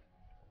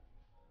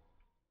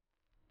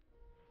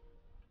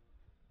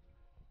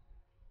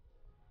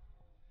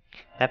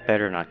 That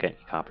better not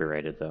get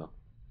copyrighted, though.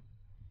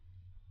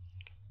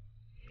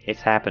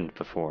 It's happened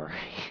before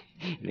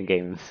in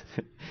games.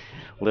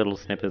 Little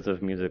snippets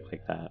of music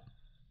like that.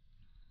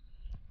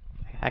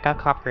 I got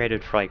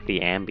copyrighted for like the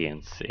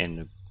ambience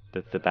in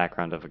the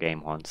background of a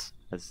game once.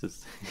 This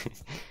is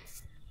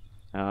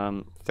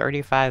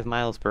 35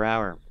 miles per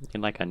hour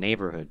in like a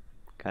neighborhood.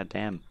 God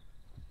damn.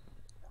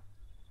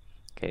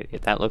 Okay,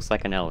 that looks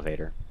like an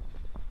elevator.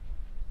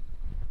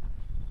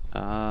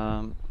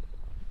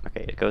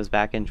 Okay, it goes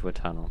back into a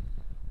tunnel.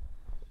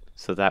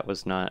 So that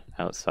was not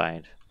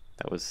outside.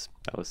 That was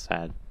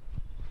sad.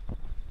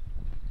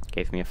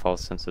 Gave me a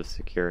false sense of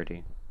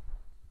security.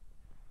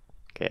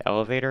 Okay,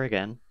 elevator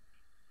again.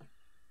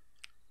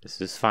 This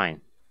is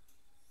fine.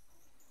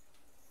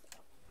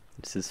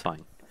 This is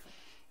fine.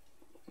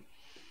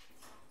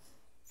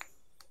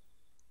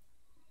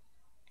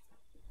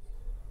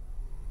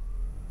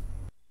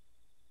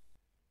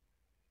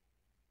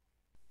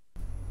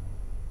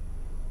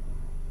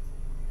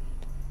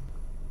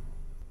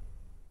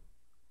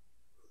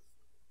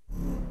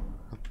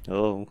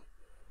 Oh.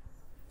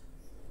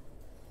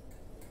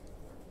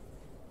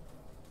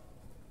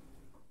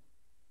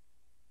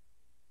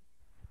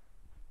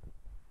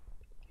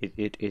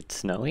 It's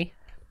snowy?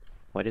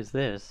 What is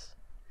this?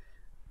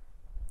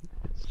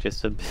 It's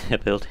just a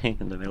building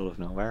in the middle of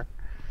nowhere?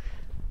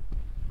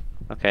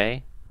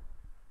 Okay.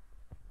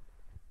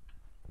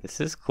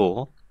 This is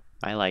cool.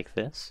 I like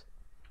this.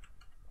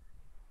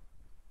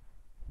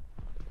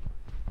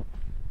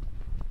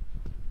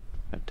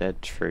 A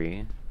dead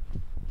tree.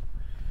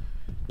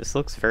 This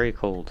looks very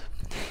cold.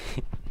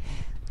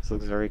 This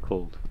looks very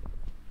cold.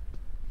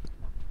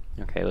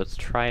 Okay, let's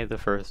try the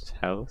first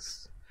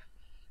house.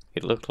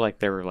 It looked like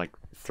there were like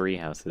 3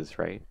 houses,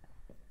 right?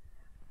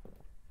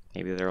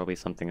 Maybe there will be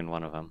something in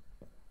one of them.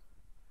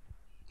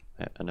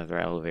 Another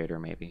elevator,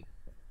 maybe.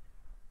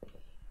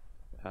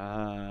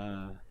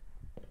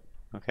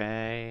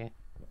 Okay.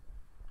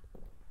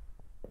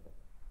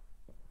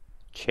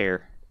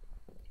 Chair.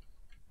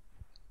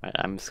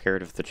 I'm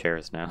scared of the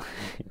chairs now.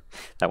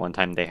 That one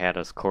time they had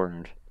us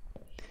cornered.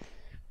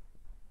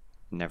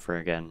 Never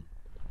again.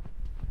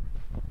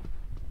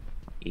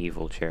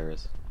 Evil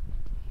chairs.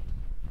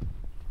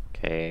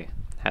 Okay,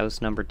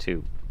 house number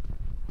 2.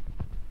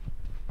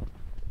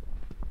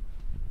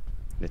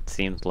 It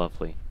seems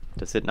lovely.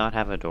 Does it not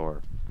have a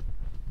door?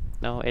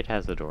 No, it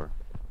has a door.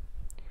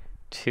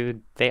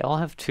 They all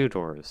have 2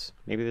 doors.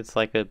 Maybe it's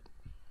like a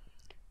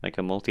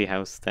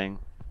multi-house thing.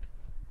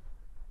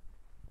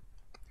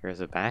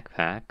 There's a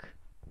backpack.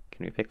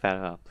 Can we pick that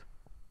up?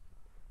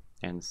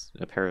 And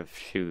a pair of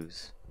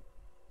shoes.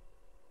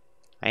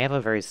 I have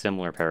a very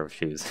similar pair of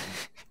shoes.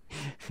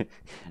 I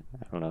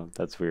don't know,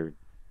 that's weird.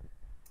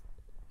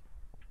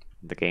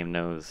 The game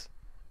knows.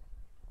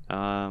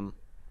 Hold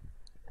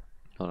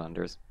on,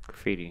 there's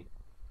graffiti.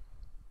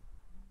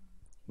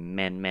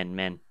 Men, men,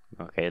 men.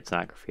 Okay, it's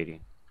not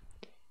graffiti.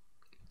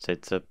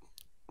 It's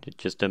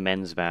just a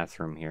men's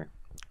bathroom here.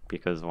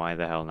 Because why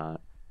the hell not?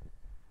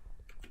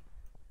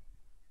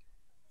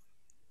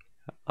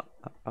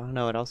 Oh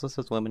no, it also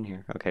says women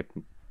here. Okay,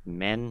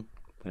 men,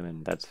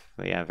 women. That's,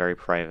 yeah, very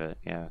private,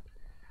 yeah.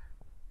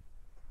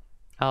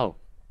 Oh,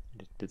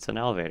 it's an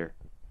elevator.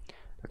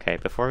 Okay,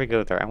 before we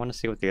go there, I want to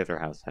see what the other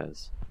house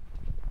has.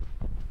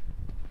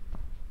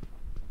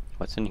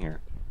 What's in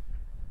here?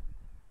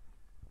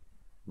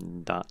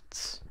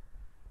 Dots.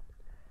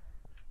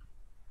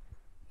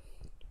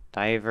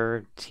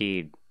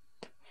 Divertid.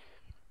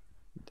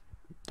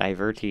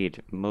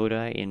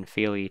 Moda in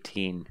Philly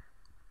teen.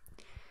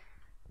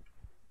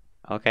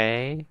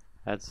 Okay,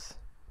 that's...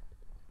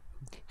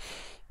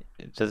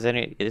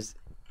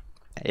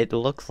 It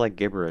looks like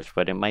gibberish,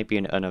 but it might be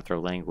in another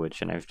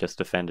language, and I've just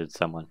offended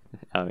someone.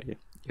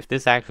 If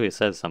this actually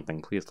says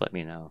something, please let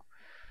me know.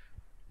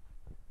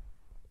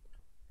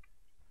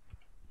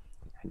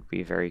 I'd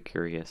be very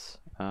curious.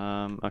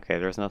 Okay,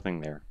 there's nothing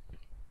there.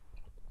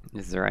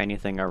 Is there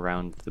anything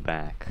around the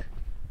back?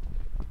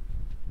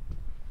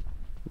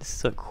 This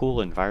is a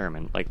cool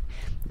environment. Like,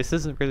 this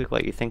isn't really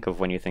what you think of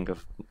when you think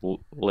of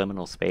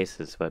liminal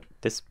spaces, but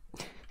this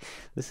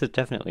is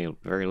definitely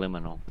very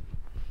liminal.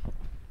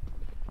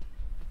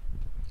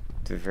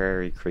 It's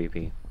very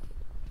creepy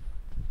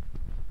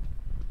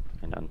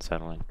and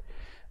unsettling.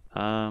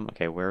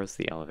 Okay, where is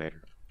the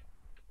elevator?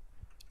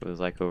 It was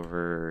like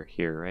over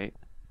here, right?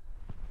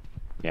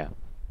 Yeah.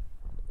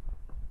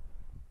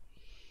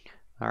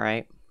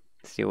 Alright,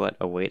 see what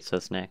awaits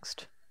us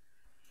next.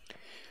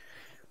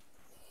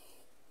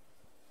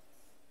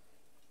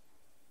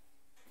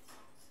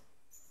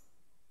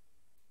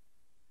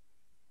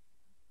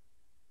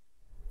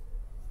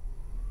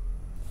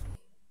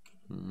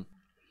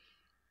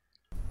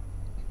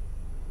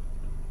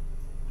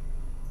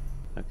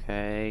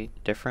 Okay,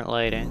 different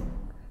lighting.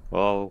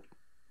 Whoa.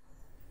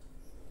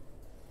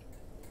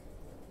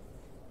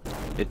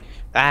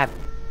 Ah!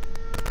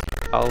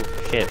 Oh,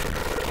 shit.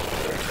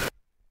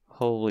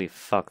 Holy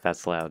fuck,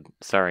 that's loud.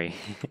 Sorry.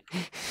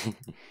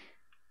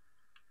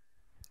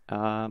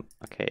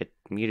 Okay, it's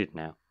muted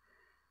now.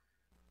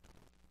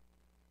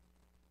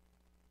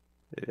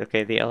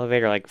 Okay, the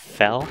elevator, like,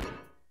 fell?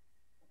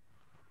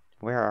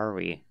 Where are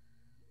we?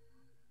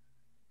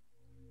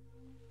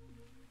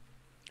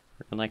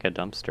 We're in, like, a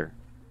dumpster.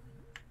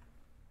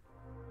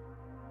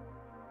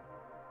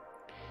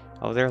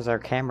 Oh, there's our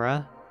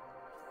camera.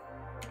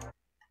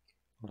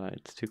 Hold on,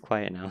 it's too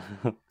quiet now.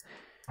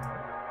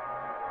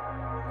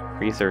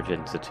 Research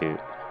Institute.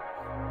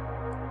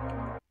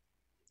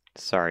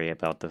 Sorry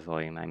about the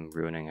volume, I'm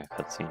ruining a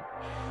cutscene.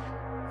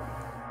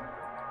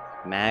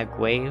 Mag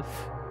wave?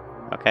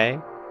 Okay.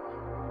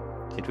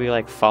 Did we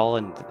like fall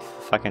and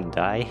fucking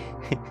die?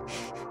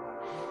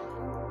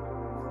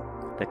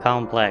 The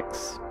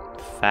complex.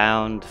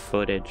 Found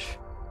footage.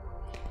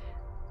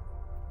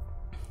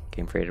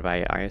 Game created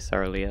by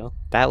ISR Leo.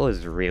 That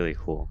was really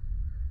cool.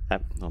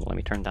 Let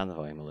me turn down the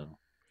volume a little.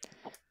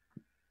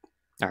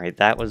 Alright,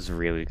 that was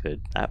really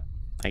good.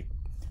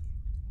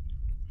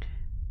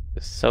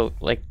 So,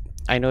 like,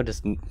 I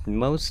noticed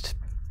most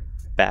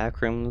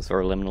backrooms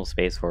or liminal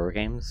space horror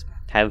games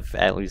have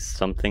at least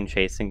something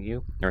chasing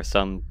you, or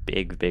some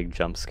big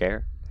jump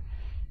scare.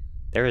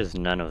 There is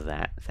none of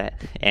that.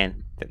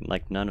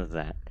 None of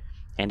that.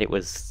 And it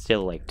was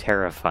still, like,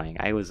 terrifying.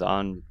 I was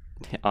on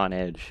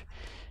edge.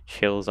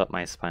 Chills up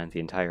my spine the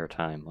entire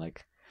time.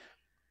 Like,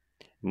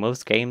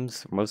 most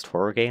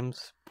horror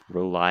games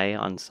rely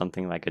on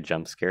something like a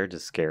jump scare to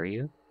scare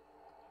you.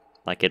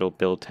 Like, it'll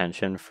build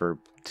tension for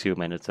 2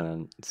 minutes and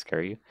then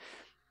scare you.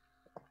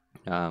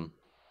 And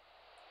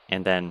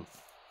then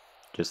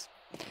just,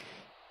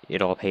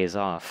 it all pays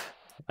off.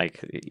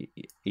 Like,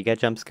 you get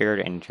jump scared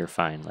and you're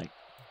fine. Like,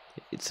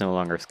 it's no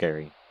longer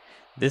scary.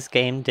 This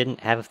game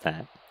didn't have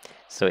that.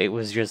 So it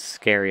was just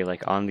scary,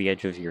 like, on the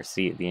edge of your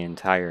seat the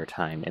entire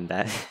time, and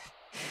that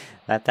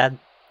that that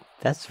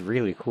that's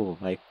really cool.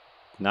 Like,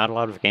 not a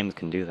lot of games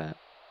can do that.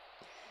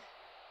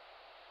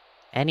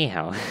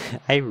 Anyhow,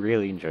 I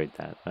really enjoyed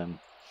that.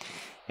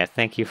 Yeah,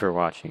 thank you for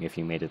watching if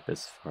you made it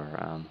this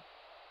far.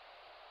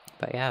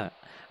 But yeah,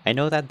 I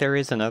know that there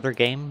is another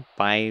game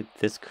by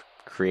this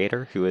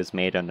creator who has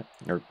made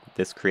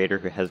this creator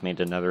who has made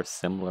another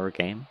similar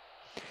game.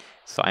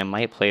 So I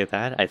might play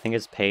that. I think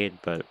it's paid,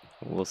 but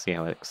we'll see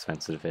how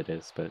expensive it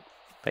is. But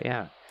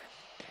yeah,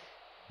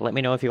 let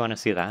me know if you want to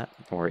see that,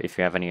 or if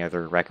you have any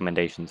other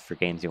recommendations for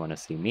games you want to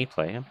see me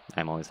play.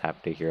 I'm always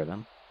happy to hear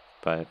them.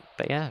 But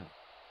yeah,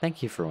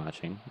 thank you for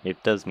watching.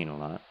 It does mean a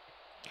lot.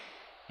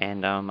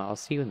 And I'll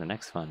see you in the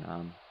next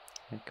one.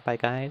 Goodbye,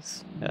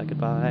 guys.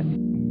 Goodbye.